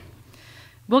tool.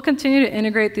 We'll continue to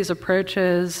integrate these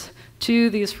approaches to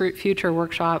these future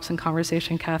workshops and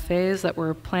conversation cafes that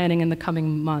we're planning in the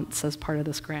coming months as part of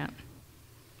this grant.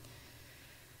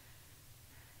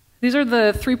 These are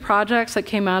the 3 projects that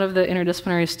came out of the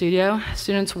interdisciplinary studio.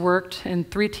 Students worked in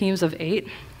 3 teams of 8,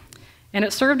 and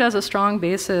it served as a strong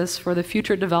basis for the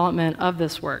future development of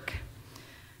this work.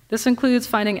 This includes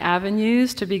finding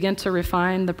avenues to begin to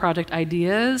refine the project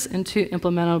ideas into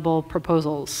implementable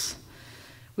proposals.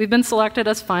 We've been selected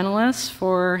as finalists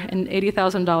for an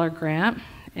 $80,000 grant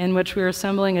in which we are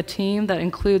assembling a team that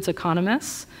includes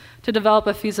economists to develop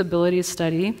a feasibility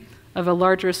study of a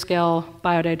larger scale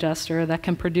biodigester that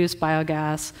can produce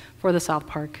biogas for the South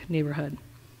Park neighborhood.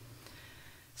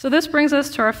 So this brings us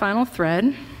to our final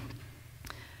thread,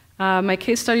 my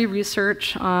case study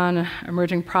research on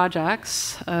emerging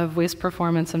projects of waste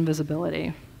performance and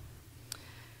visibility.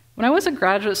 When I was a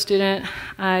graduate student,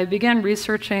 I began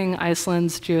researching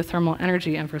Iceland's geothermal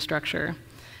energy infrastructure.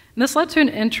 And this led to an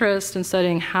interest in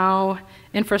studying how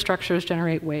infrastructures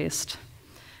generate waste.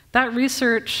 That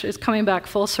research is coming back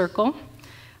full circle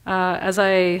as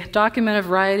I document a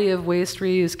variety of waste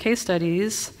reuse case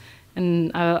studies,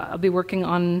 and I'll be working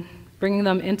on bringing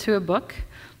them into a book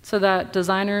so that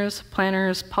designers,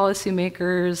 planners,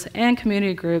 policymakers, and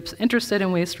community groups interested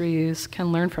in waste reuse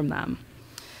can learn from them.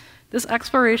 This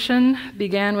exploration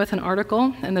began with an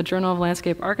article in the Journal of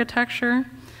Landscape Architecture,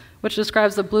 which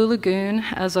describes the Blue Lagoon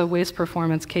as a waste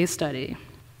performance case study.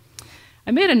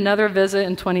 I made another visit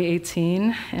in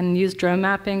 2018 and used drone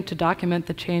mapping to document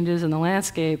the changes in the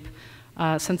landscape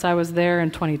since I was there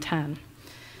in 2010.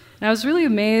 And I was really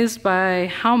amazed by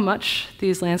how much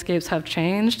these landscapes have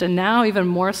changed, and now even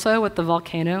more so with the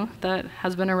volcano that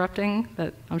has been erupting,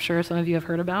 that I'm sure some of you have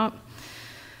heard about.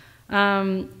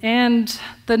 And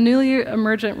the newly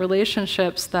emergent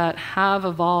relationships that have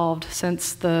evolved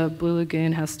since the Blue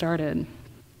Lagoon has started.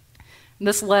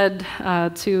 This led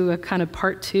to a kind of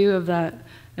part 2 of that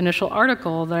initial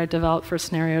article that I developed for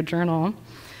Scenario Journal,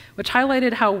 which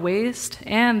highlighted how waste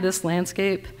and this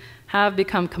landscape have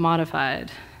become commodified.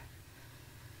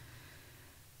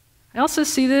 I also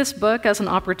see this book as an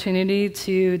opportunity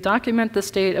to document the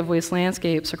state of waste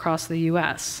landscapes across the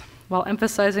US, while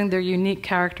emphasizing their unique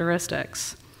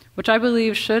characteristics, which I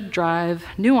believe should drive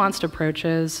nuanced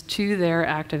approaches to their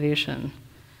activation.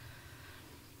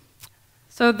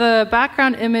 So the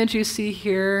background image you see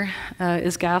here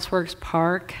is Gasworks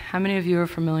Park. How many of you are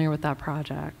familiar with that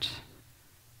project?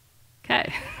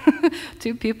 Okay,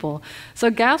 2 people. So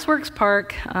Gasworks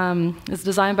Park is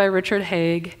designed by Richard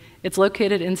Haig. It's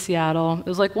located in Seattle. It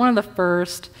was like one of the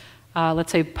first,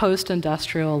 let's say,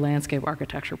 post-industrial landscape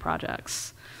architecture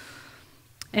projects.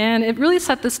 And it really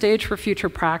set the stage for future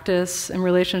practice in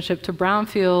relationship to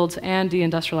brownfields and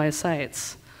deindustrialized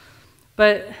sites.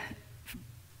 But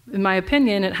in my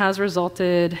opinion, it has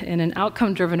resulted in an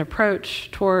outcome-driven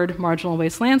approach toward marginal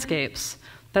waste landscapes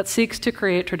that seeks to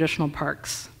create traditional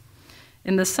parks.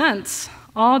 In this sense,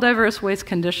 all diverse waste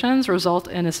conditions result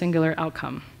in a singular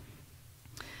outcome.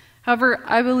 However,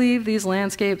 I believe these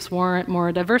landscapes warrant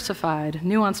more diversified,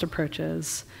 nuanced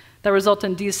approaches that result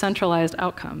in decentralized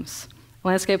outcomes,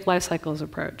 landscape life cycles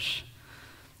approach.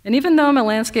 And even though I'm a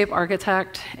landscape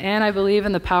architect and I believe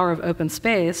in the power of open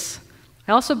space,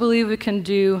 I also believe we can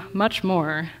do much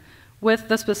more with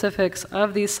the specifics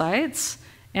of these sites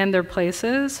and their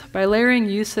places by layering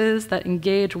uses that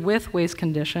engage with waste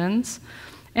conditions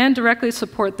and directly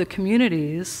support the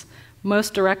communities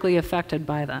most directly affected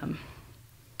by them.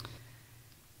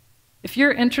 If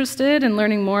you're interested in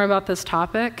learning more about this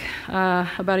topic,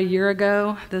 about a year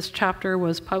ago, this chapter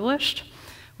was published,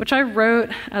 which I wrote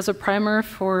as a primer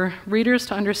for readers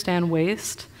to understand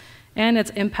waste and its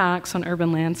impacts on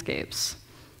urban landscapes.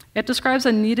 It describes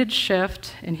a needed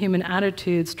shift in human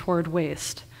attitudes toward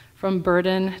waste, from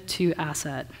burden to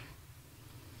asset.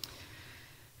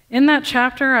 In that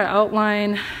chapter, I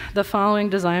outline the following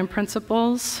design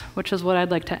principles, which is what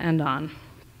I'd like to end on.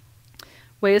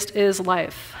 Waste is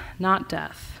life, not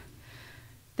death.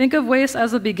 Think of waste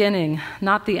as the beginning,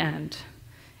 not the end.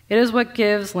 It is what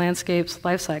gives landscapes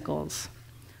life cycles.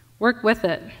 Work with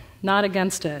it, not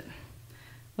against it.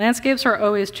 Landscapes are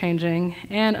always changing,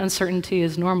 and uncertainty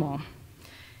is normal.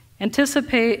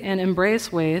 Anticipate and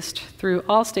embrace waste through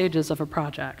all stages of a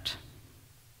project.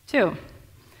 2,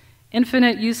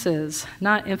 infinite uses,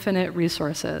 not infinite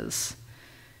resources.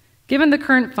 Given the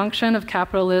current function of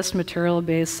capitalist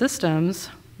material-based systems,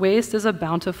 waste is a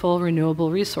bountiful renewable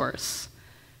resource.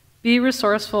 Be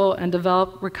resourceful and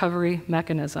develop recovery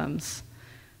mechanisms.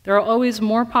 There are always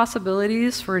more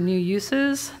possibilities for new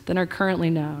uses than are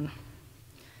currently known.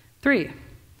 3,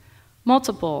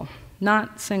 multiple,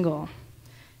 not single.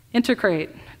 Integrate,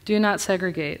 do not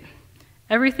segregate.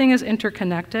 Everything is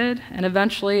interconnected and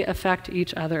eventually affect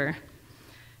each other.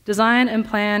 Design and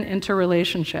plan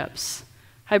interrelationships.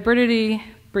 Hybridity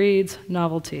breeds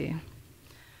novelty.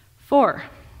 4,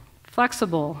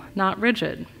 flexible, not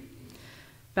rigid.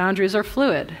 Boundaries are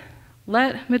fluid.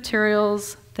 Let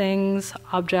materials, things,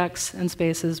 objects, and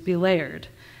spaces be layered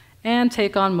and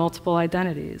take on multiple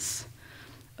identities.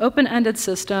 Open-ended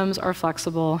systems are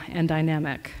flexible and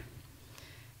dynamic.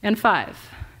 And 5,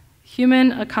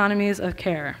 human economies of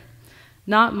care,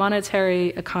 not monetary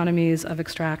economies of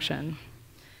extraction.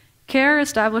 Care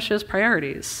establishes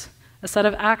priorities, a set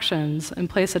of actions, and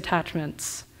place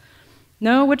attachments.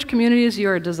 Know which communities you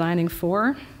are designing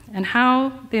for and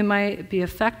how they might be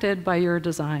affected by your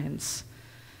designs.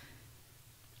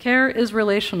 Care is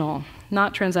relational,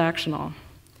 not transactional.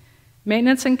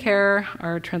 Maintenance and care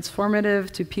are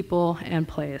transformative to people and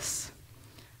place.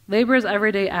 Labor's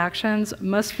everyday actions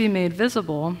must be made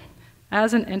visible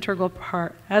as an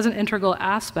integral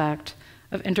aspect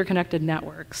of interconnected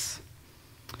networks.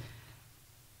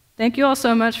 Thank you all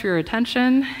so much for your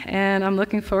attention, and I'm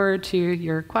looking forward to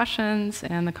your questions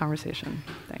and the conversation.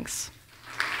 Thanks.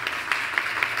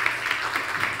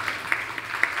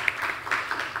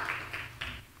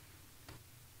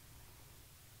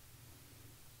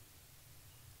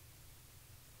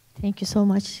 Thank you so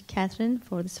much, Catherine,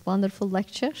 for this wonderful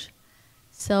lecture.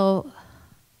 So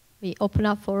we open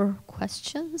up for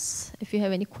questions. If you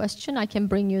have any question, I can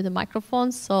bring you the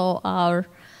microphone so our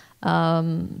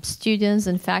students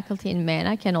and faculty in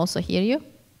MENA can also hear you.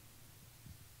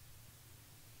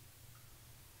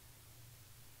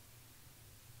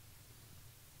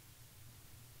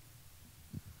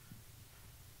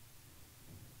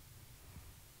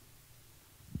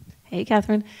 Hey,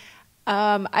 Catherine.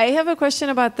 I have a question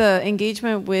about the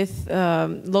engagement with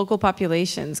local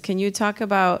populations. Can you talk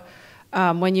about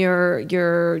when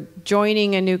you're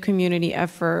joining a new community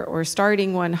effort or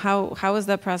starting one, how does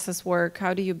that process work?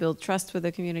 How do you build trust with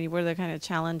the community? What are the kind of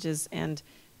challenges, and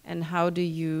how do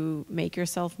you make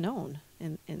yourself known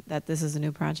in that this is a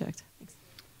new project? Thanks.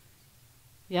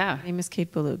 Yeah. My name is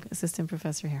Kate Balug, assistant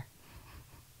professor here.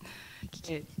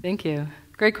 Thank you.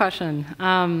 Great question.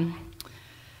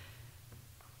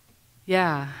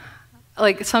 Yeah,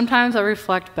 like sometimes I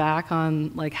reflect back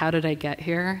on like how did I get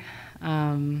here,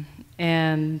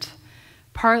 and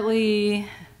partly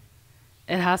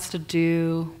it has to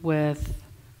do with,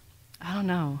 I don't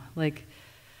know, like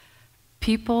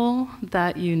people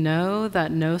that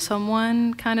know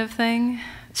someone kind of thing.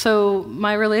 So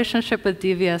my relationship with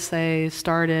DVSA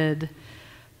started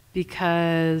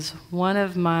because one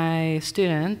of my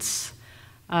students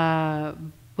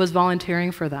was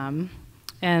volunteering for them.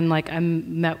 And like I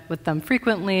met with them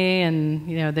frequently,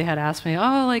 and they had asked me,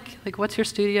 oh, like what's your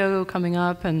studio coming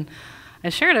up? And I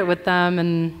shared it with them,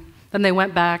 and then they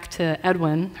went back to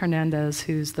Edwin Hernandez,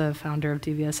 who's the founder of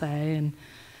DVSA, and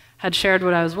had shared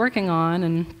what I was working on,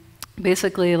 and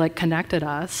basically like connected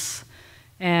us,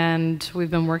 and we've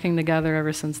been working together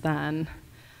ever since then.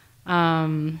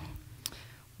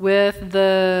 With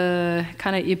the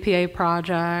kind of EPA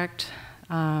project,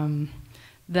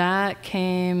 that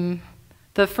came.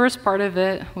 The first part of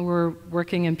it, we were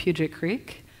working in Puget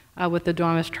Creek with the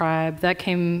Duwamish tribe. That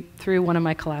came through one of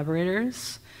my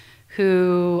collaborators,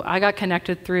 who I got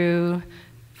connected through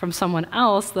from someone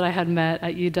else that I had met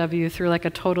at UW through like a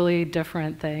totally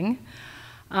different thing.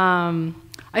 I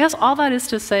guess all that is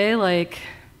to say, like,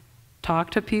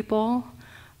 talk to people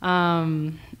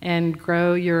and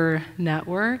grow your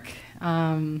network,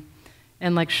 and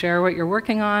like share what you're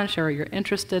working on, share what you're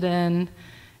interested in.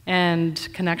 And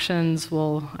connections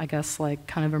will, I guess, like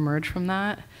kind of emerge from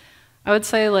that. I would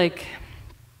say like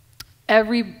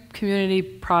every community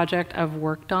project I've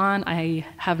worked on, I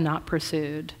have not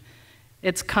pursued.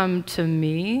 It's come to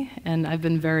me, and I've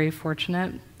been very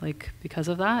fortunate, like because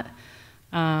of that.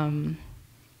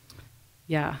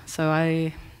 Yeah, so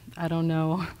I don't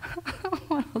know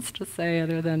what else to say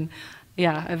other than,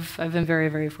 yeah, I've been very,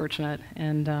 very fortunate,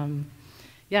 and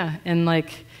yeah, and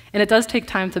it does take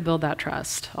time to build that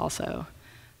trust also.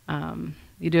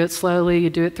 You do it slowly, you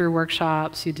do it through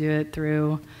workshops, you do it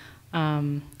through,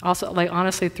 also, like,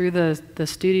 honestly, through the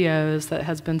studios. That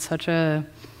has been such a,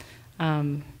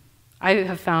 I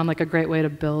have found like a great way to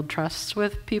build trust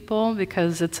with people,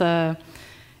 because it's a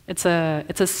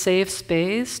safe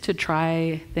space to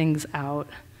try things out.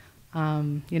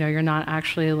 You know, you're not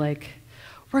actually like,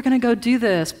 we're gonna go do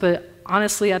this, but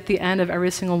honestly, at the end of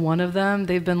every single one of them,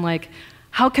 they've been like,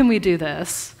 how can we do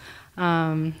this?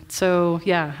 So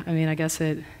yeah, I mean, I guess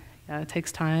it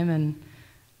takes time, and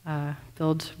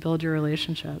build your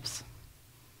relationships.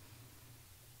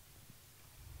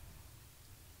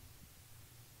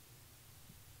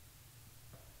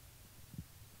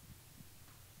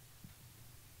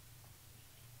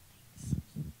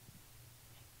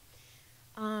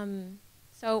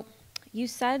 So you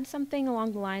said something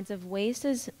along the lines of waste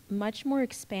is much more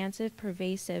expansive,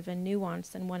 pervasive, and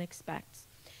nuanced than one expects.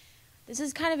 This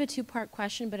is kind of a two-part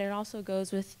question, but it also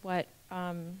goes with what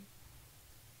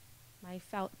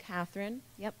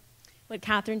what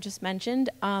Catherine just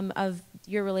mentioned, of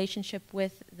your relationship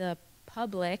with the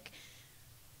public.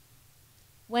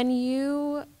 When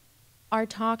you are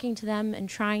talking to them and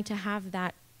trying to have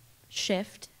that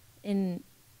shift in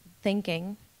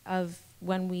thinking of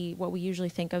what we usually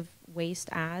think of waste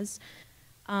as,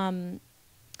 how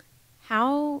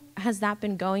has that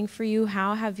been going for you?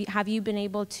 How have you been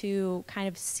able to kind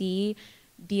of see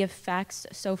the effects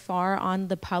so far on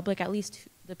the public, at least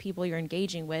the people you're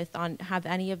engaging with? Have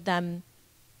any of them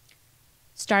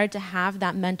started to have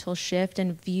that mental shift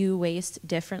and view waste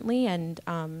differently? And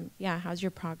yeah, how's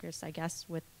your progress, I guess,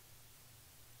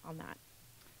 on that?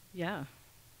 Yeah.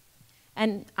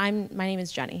 And my name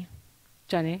is Jenny.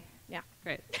 Jenny? Yeah.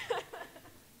 Great.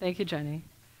 Thank you, Jenny.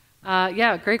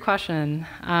 Yeah, great question.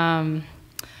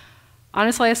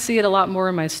 Honestly, I see it a lot more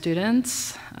in my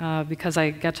students, because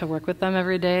I get to work with them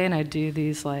every day, and I do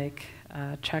these like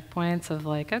checkpoints of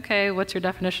like, okay, what's your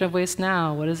definition of waste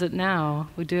now? What is it now?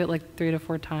 We do it like 3 to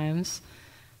 4 times,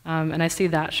 and I see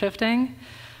that shifting.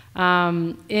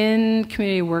 In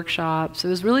community workshops, it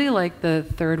was really like the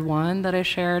third one that I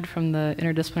shared from the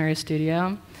interdisciplinary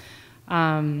studio.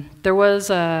 There was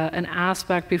an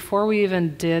aspect before we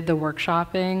even did the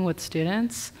workshopping with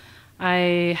students.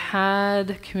 I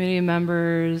had community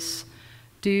members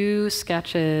do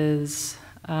sketches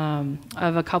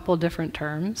of a couple different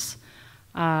terms.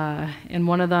 And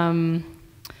one of them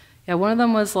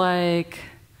was like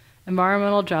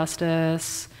environmental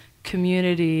justice,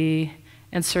 community,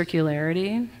 and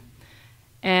circularity.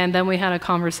 And then we had a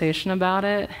conversation about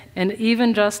it. And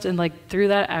even just through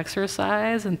that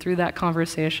exercise and through that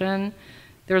conversation,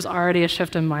 there was already a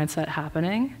shift in mindset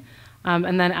happening.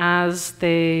 And then as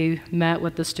they met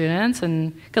with the students,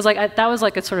 and because that was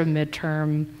like a sort of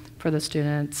midterm for the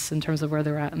students in terms of where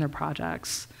they're at in their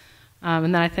projects.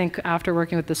 And then I think after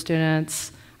working with the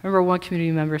students, I remember one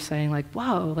community member saying like,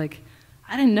 "Whoa, like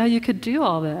I didn't know you could do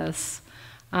all this."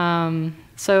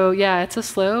 So yeah, it's a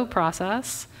slow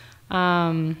process.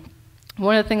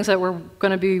 One of the things that we're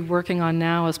going to be working on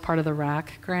now as part of the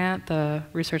RAC grant, the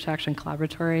Research Action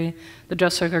Collaboratory, the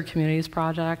Just Circular Communities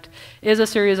project, is a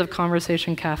series of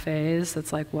conversation cafes.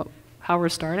 That's like how we're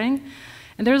starting.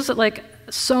 And there's like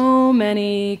so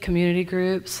many community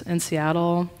groups in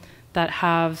Seattle that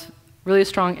have really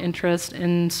strong interest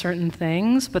in certain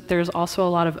things, but there's also a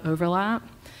lot of overlap.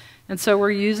 And so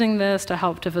we're using this to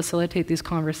help to facilitate these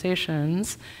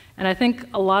conversations. And I think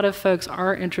a lot of folks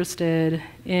are interested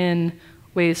in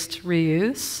waste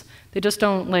reuse. They just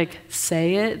don't like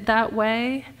say it that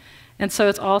way. And so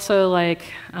it's also like,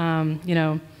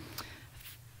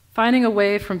 finding a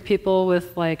way from people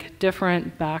with like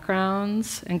different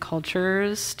backgrounds and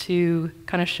cultures to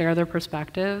kind of share their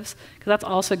perspectives, because that's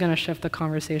also going to shift the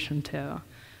conversation too.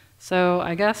 So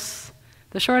I guess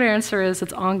the short answer is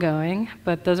it's ongoing,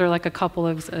 but those are like a couple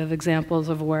of examples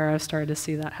of where I've started to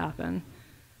see that happen.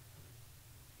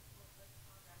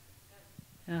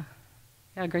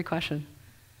 Yeah, great question.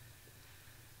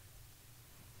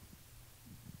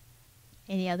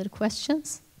 Any other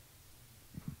questions?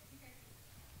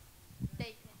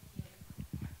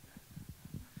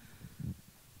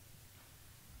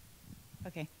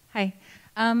 Okay, hi.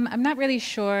 I'm not really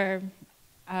sure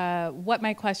what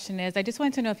my question is. I just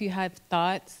wanted to know if you have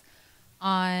thoughts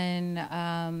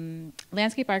on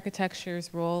landscape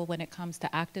architecture's role when it comes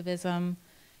to activism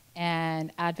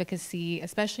and advocacy,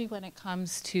 especially when it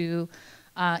comes to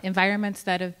environments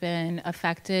that have been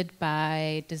affected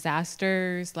by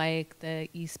disasters like the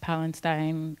East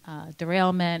Palestine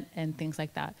derailment and things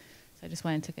like that. So I just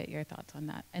wanted to get your thoughts on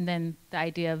that. And then the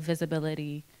idea of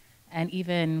visibility and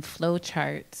even flow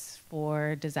charts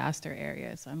for disaster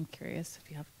areas. So I'm curious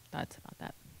if you have thoughts about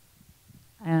that.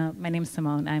 My name's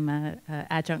Simone. I'm an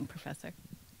adjunct professor.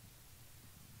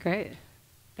 Great.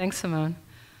 Thanks, Simone.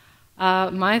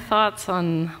 My thoughts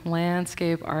on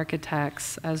landscape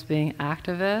architects as being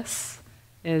activists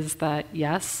is that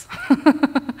yes,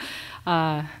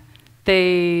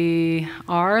 they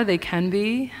can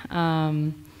be,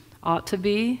 ought to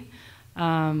be.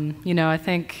 I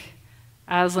think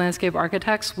as landscape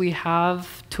architects, we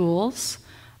have tools,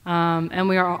 and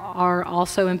we are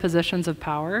also in positions of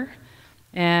power.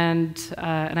 And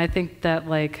I think that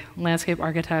landscape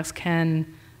architects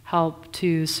can help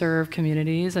to serve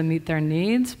communities and meet their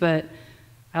needs, but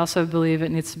I also believe it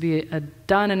needs to be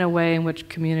done in a way in which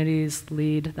communities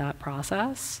lead that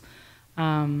process.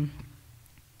 So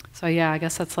yeah, I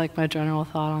guess that's my general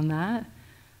thought on that.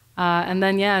 And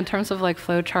then yeah, in terms of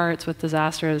flow charts with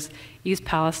disasters, East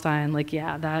Palestine,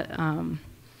 that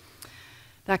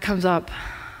comes up.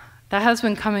 That has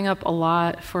been coming up a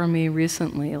lot for me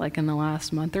recently, in the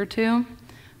last month or two.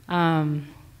 I'm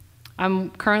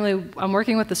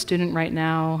working with a student right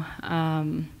now.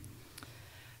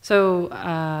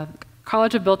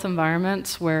 College of Built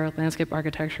Environments, where landscape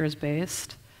architecture is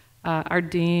based, our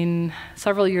dean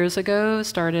several years ago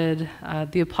started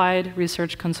the Applied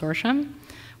Research Consortium,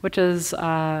 which is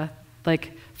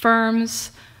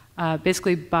firms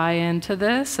basically buy into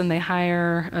this and they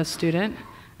hire a student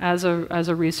as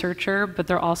a researcher, but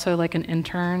they're also an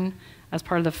intern as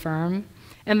part of the firm.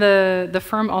 And the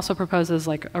firm also proposes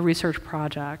a research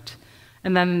project,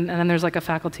 and then there's a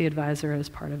faculty advisor as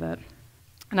part of it.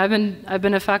 And I've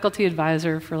been a faculty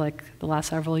advisor for the last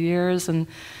several years, and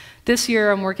this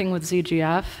year I'm working with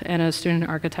ZGF and a student in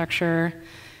architecture,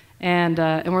 and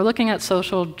we're looking at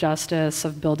social justice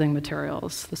of building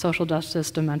materials, the social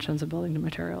justice dimensions of building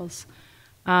materials.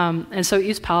 And so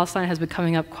East Palestine has been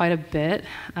coming up quite a bit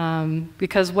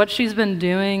because what she's been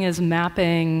doing is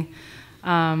mapping.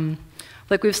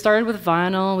 We've started with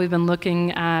vinyl. We've been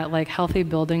looking at Healthy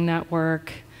Building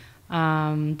Network,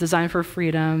 Design for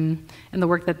Freedom, and the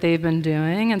work that they've been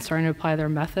doing and starting to apply their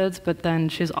methods. But then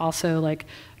she's also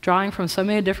drawing from so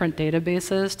many different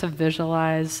databases to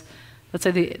visualize, let's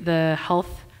say, the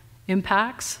health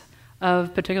impacts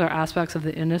of particular aspects of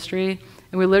the industry.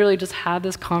 And we literally just had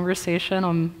this conversation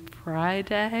on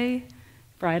Friday,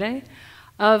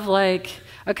 of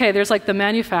okay, there's the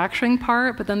manufacturing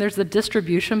part, but then there's the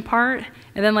distribution part,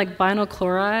 and then vinyl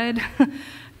chloride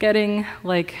getting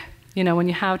when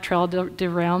you have trail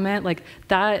derailment,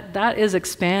 that is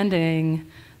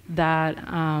expanding that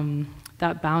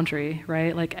that boundary,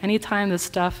 right? Anytime this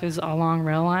stuff is along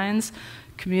rail lines,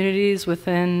 communities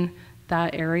within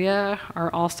that area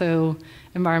are also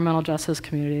environmental justice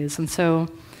communities. And so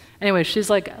anyway, she's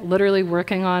literally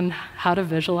working on how to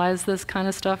visualize this kind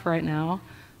of stuff right now.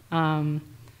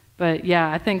 But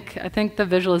yeah, I think the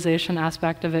visualization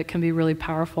aspect of it can be really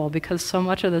powerful because so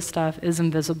much of this stuff is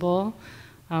invisible.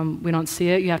 We don't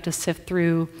see it. You have to sift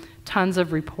through tons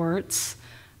of reports,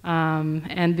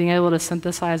 and being able to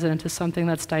synthesize it into something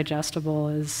that's digestible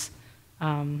is,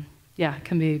 yeah,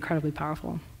 can be incredibly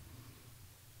powerful.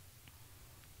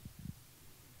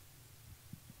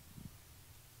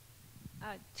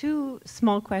 Two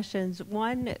small questions.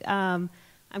 One, I'm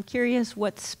curious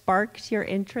what sparked your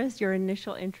interest, your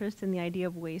initial interest in the idea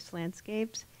of waste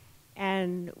landscapes,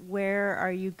 and where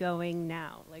are you going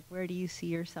now? Where do you see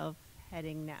yourself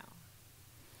heading now?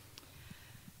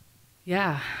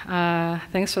 Yeah,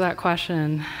 thanks for that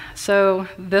question. So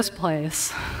this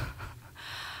place,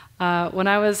 when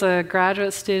I was a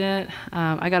graduate student,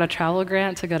 I got a travel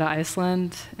grant to go to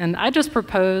Iceland, and I just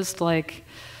proposed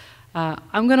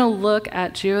I'm going to look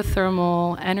at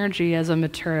geothermal energy as a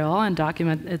material and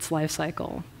document its life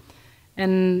cycle.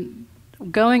 And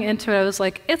going into it, I was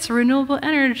it's renewable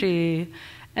energy.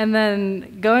 And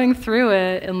then going through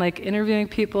it and interviewing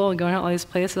people and going to all these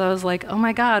places, I was oh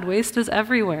my God, waste is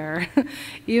everywhere,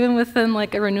 even within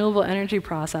a renewable energy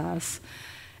process.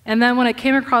 And then when I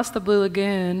came across the Blue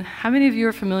Lagoon, how many of you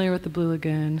are familiar with the Blue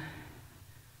Lagoon?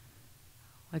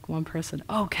 One person.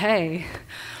 Okay.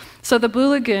 So the Blue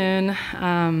Lagoon,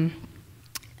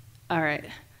 all right.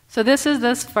 So this is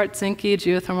the Svartsenki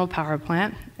geothermal power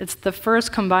plant. It's the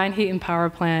first combined heat and power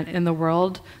plant in the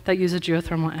world that uses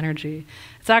geothermal energy.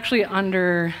 It's actually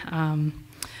under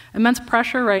immense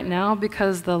pressure right now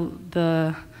because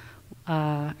the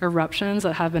eruptions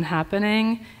that have been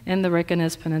happening in the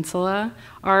Reykjanes Peninsula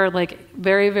are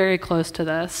very, very close to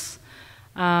this.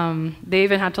 They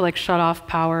even had to shut off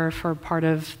power for part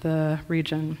of the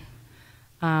region.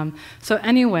 So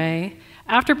anyway,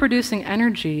 after producing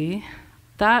energy,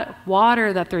 that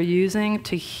water that they're using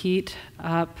to heat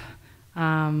up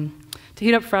to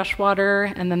heat up fresh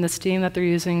water, and then the steam that they're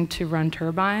using to run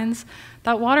turbines,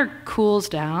 that water cools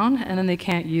down, and then they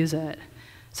can't use it.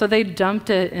 So they dumped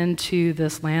it into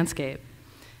this landscape.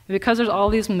 And because there's all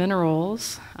these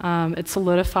minerals, it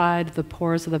solidified the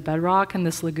pores of the bedrock, and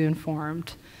this lagoon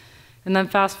formed. And then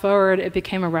fast forward, it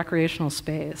became a recreational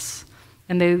space.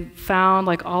 And they found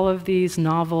like all of these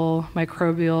novel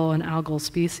microbial and algal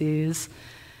species.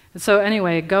 And so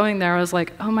anyway, going there, I was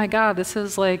like, oh my God, this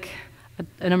is like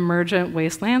an emergent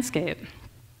waste landscape.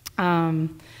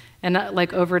 And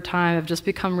like over time, I've just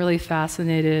become really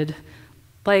fascinated,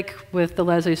 like with the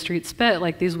Leslie Street Spit,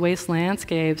 like these waste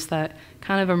landscapes that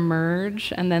kind of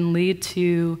emerge and then lead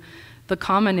to the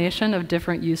combination of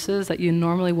different uses that you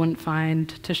normally wouldn't find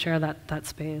to share that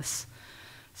space.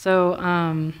 So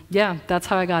yeah, that's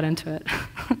how I got into it.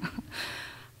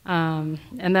 And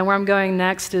then where I'm going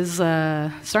next is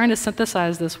starting to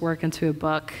synthesize this work into a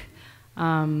book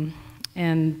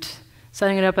and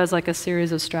setting it up as like a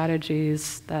series of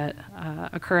strategies that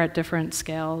occur at different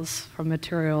scales, from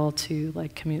material to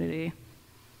like community.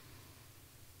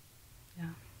 Yeah.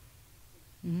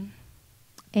 Mm-hmm.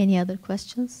 Any other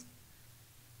questions?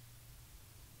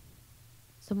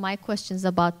 So my question is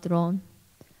about drone.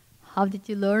 How did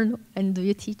you learn and do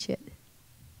you teach it?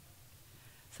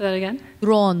 Say that again?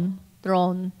 Drone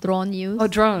use. Oh,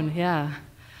 drone, yeah.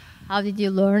 How did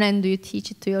you learn and do you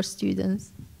teach it to your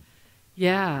students?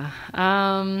 Yeah.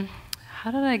 How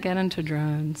did I get into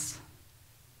drones?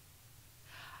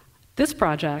 This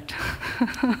project.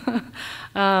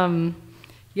 Yeah,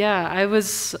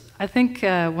 I think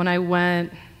when I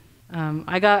went,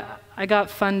 I got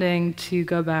funding to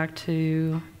go back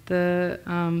to the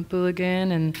Blue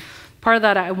Lagoon, and part of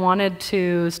that I wanted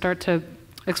to start to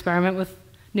experiment with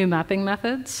new mapping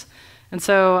methods, and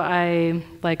so I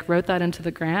like wrote that into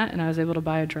the grant, and I was able to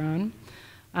buy a drone,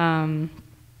 and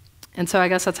so I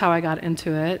guess that's how I got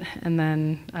into it, and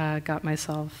then got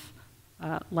myself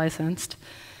licensed.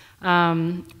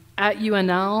 At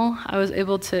UNL, I was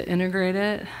able to integrate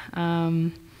it.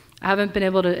 I haven't been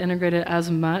able to integrate it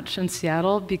as much in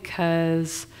Seattle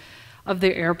because of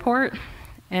the airport,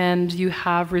 and you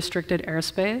have restricted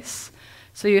airspace.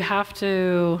 So you have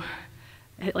to,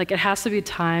 like, it has to be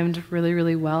timed really,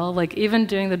 really well. Like, even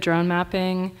doing the drone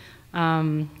mapping,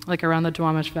 like around the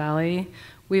Duwamish Valley,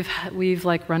 we've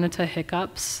like run into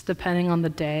hiccups depending on the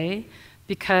day,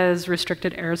 because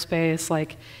restricted airspace,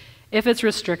 like, if it's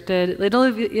restricted,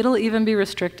 it'll even be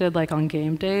restricted like on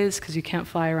game days, because you can't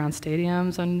fly around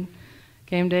stadiums on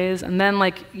game days, and then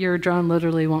like your drone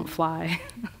literally won't fly.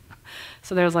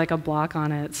 So there's like a block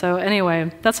on it. So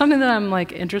anyway, that's something that I'm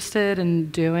like interested in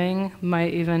doing.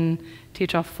 Might even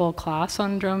teach a full class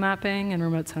on drone mapping and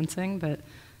remote sensing, but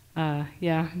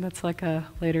yeah, that's like a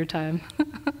later time.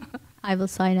 I will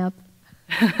sign up.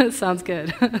 Sounds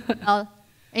good.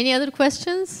 Any other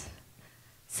questions?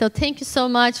 So thank you so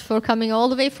much for coming all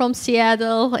the way from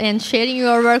Seattle and sharing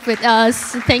your work with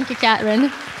us. Thank you, Catherine.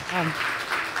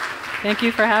 Thank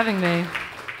you for having me.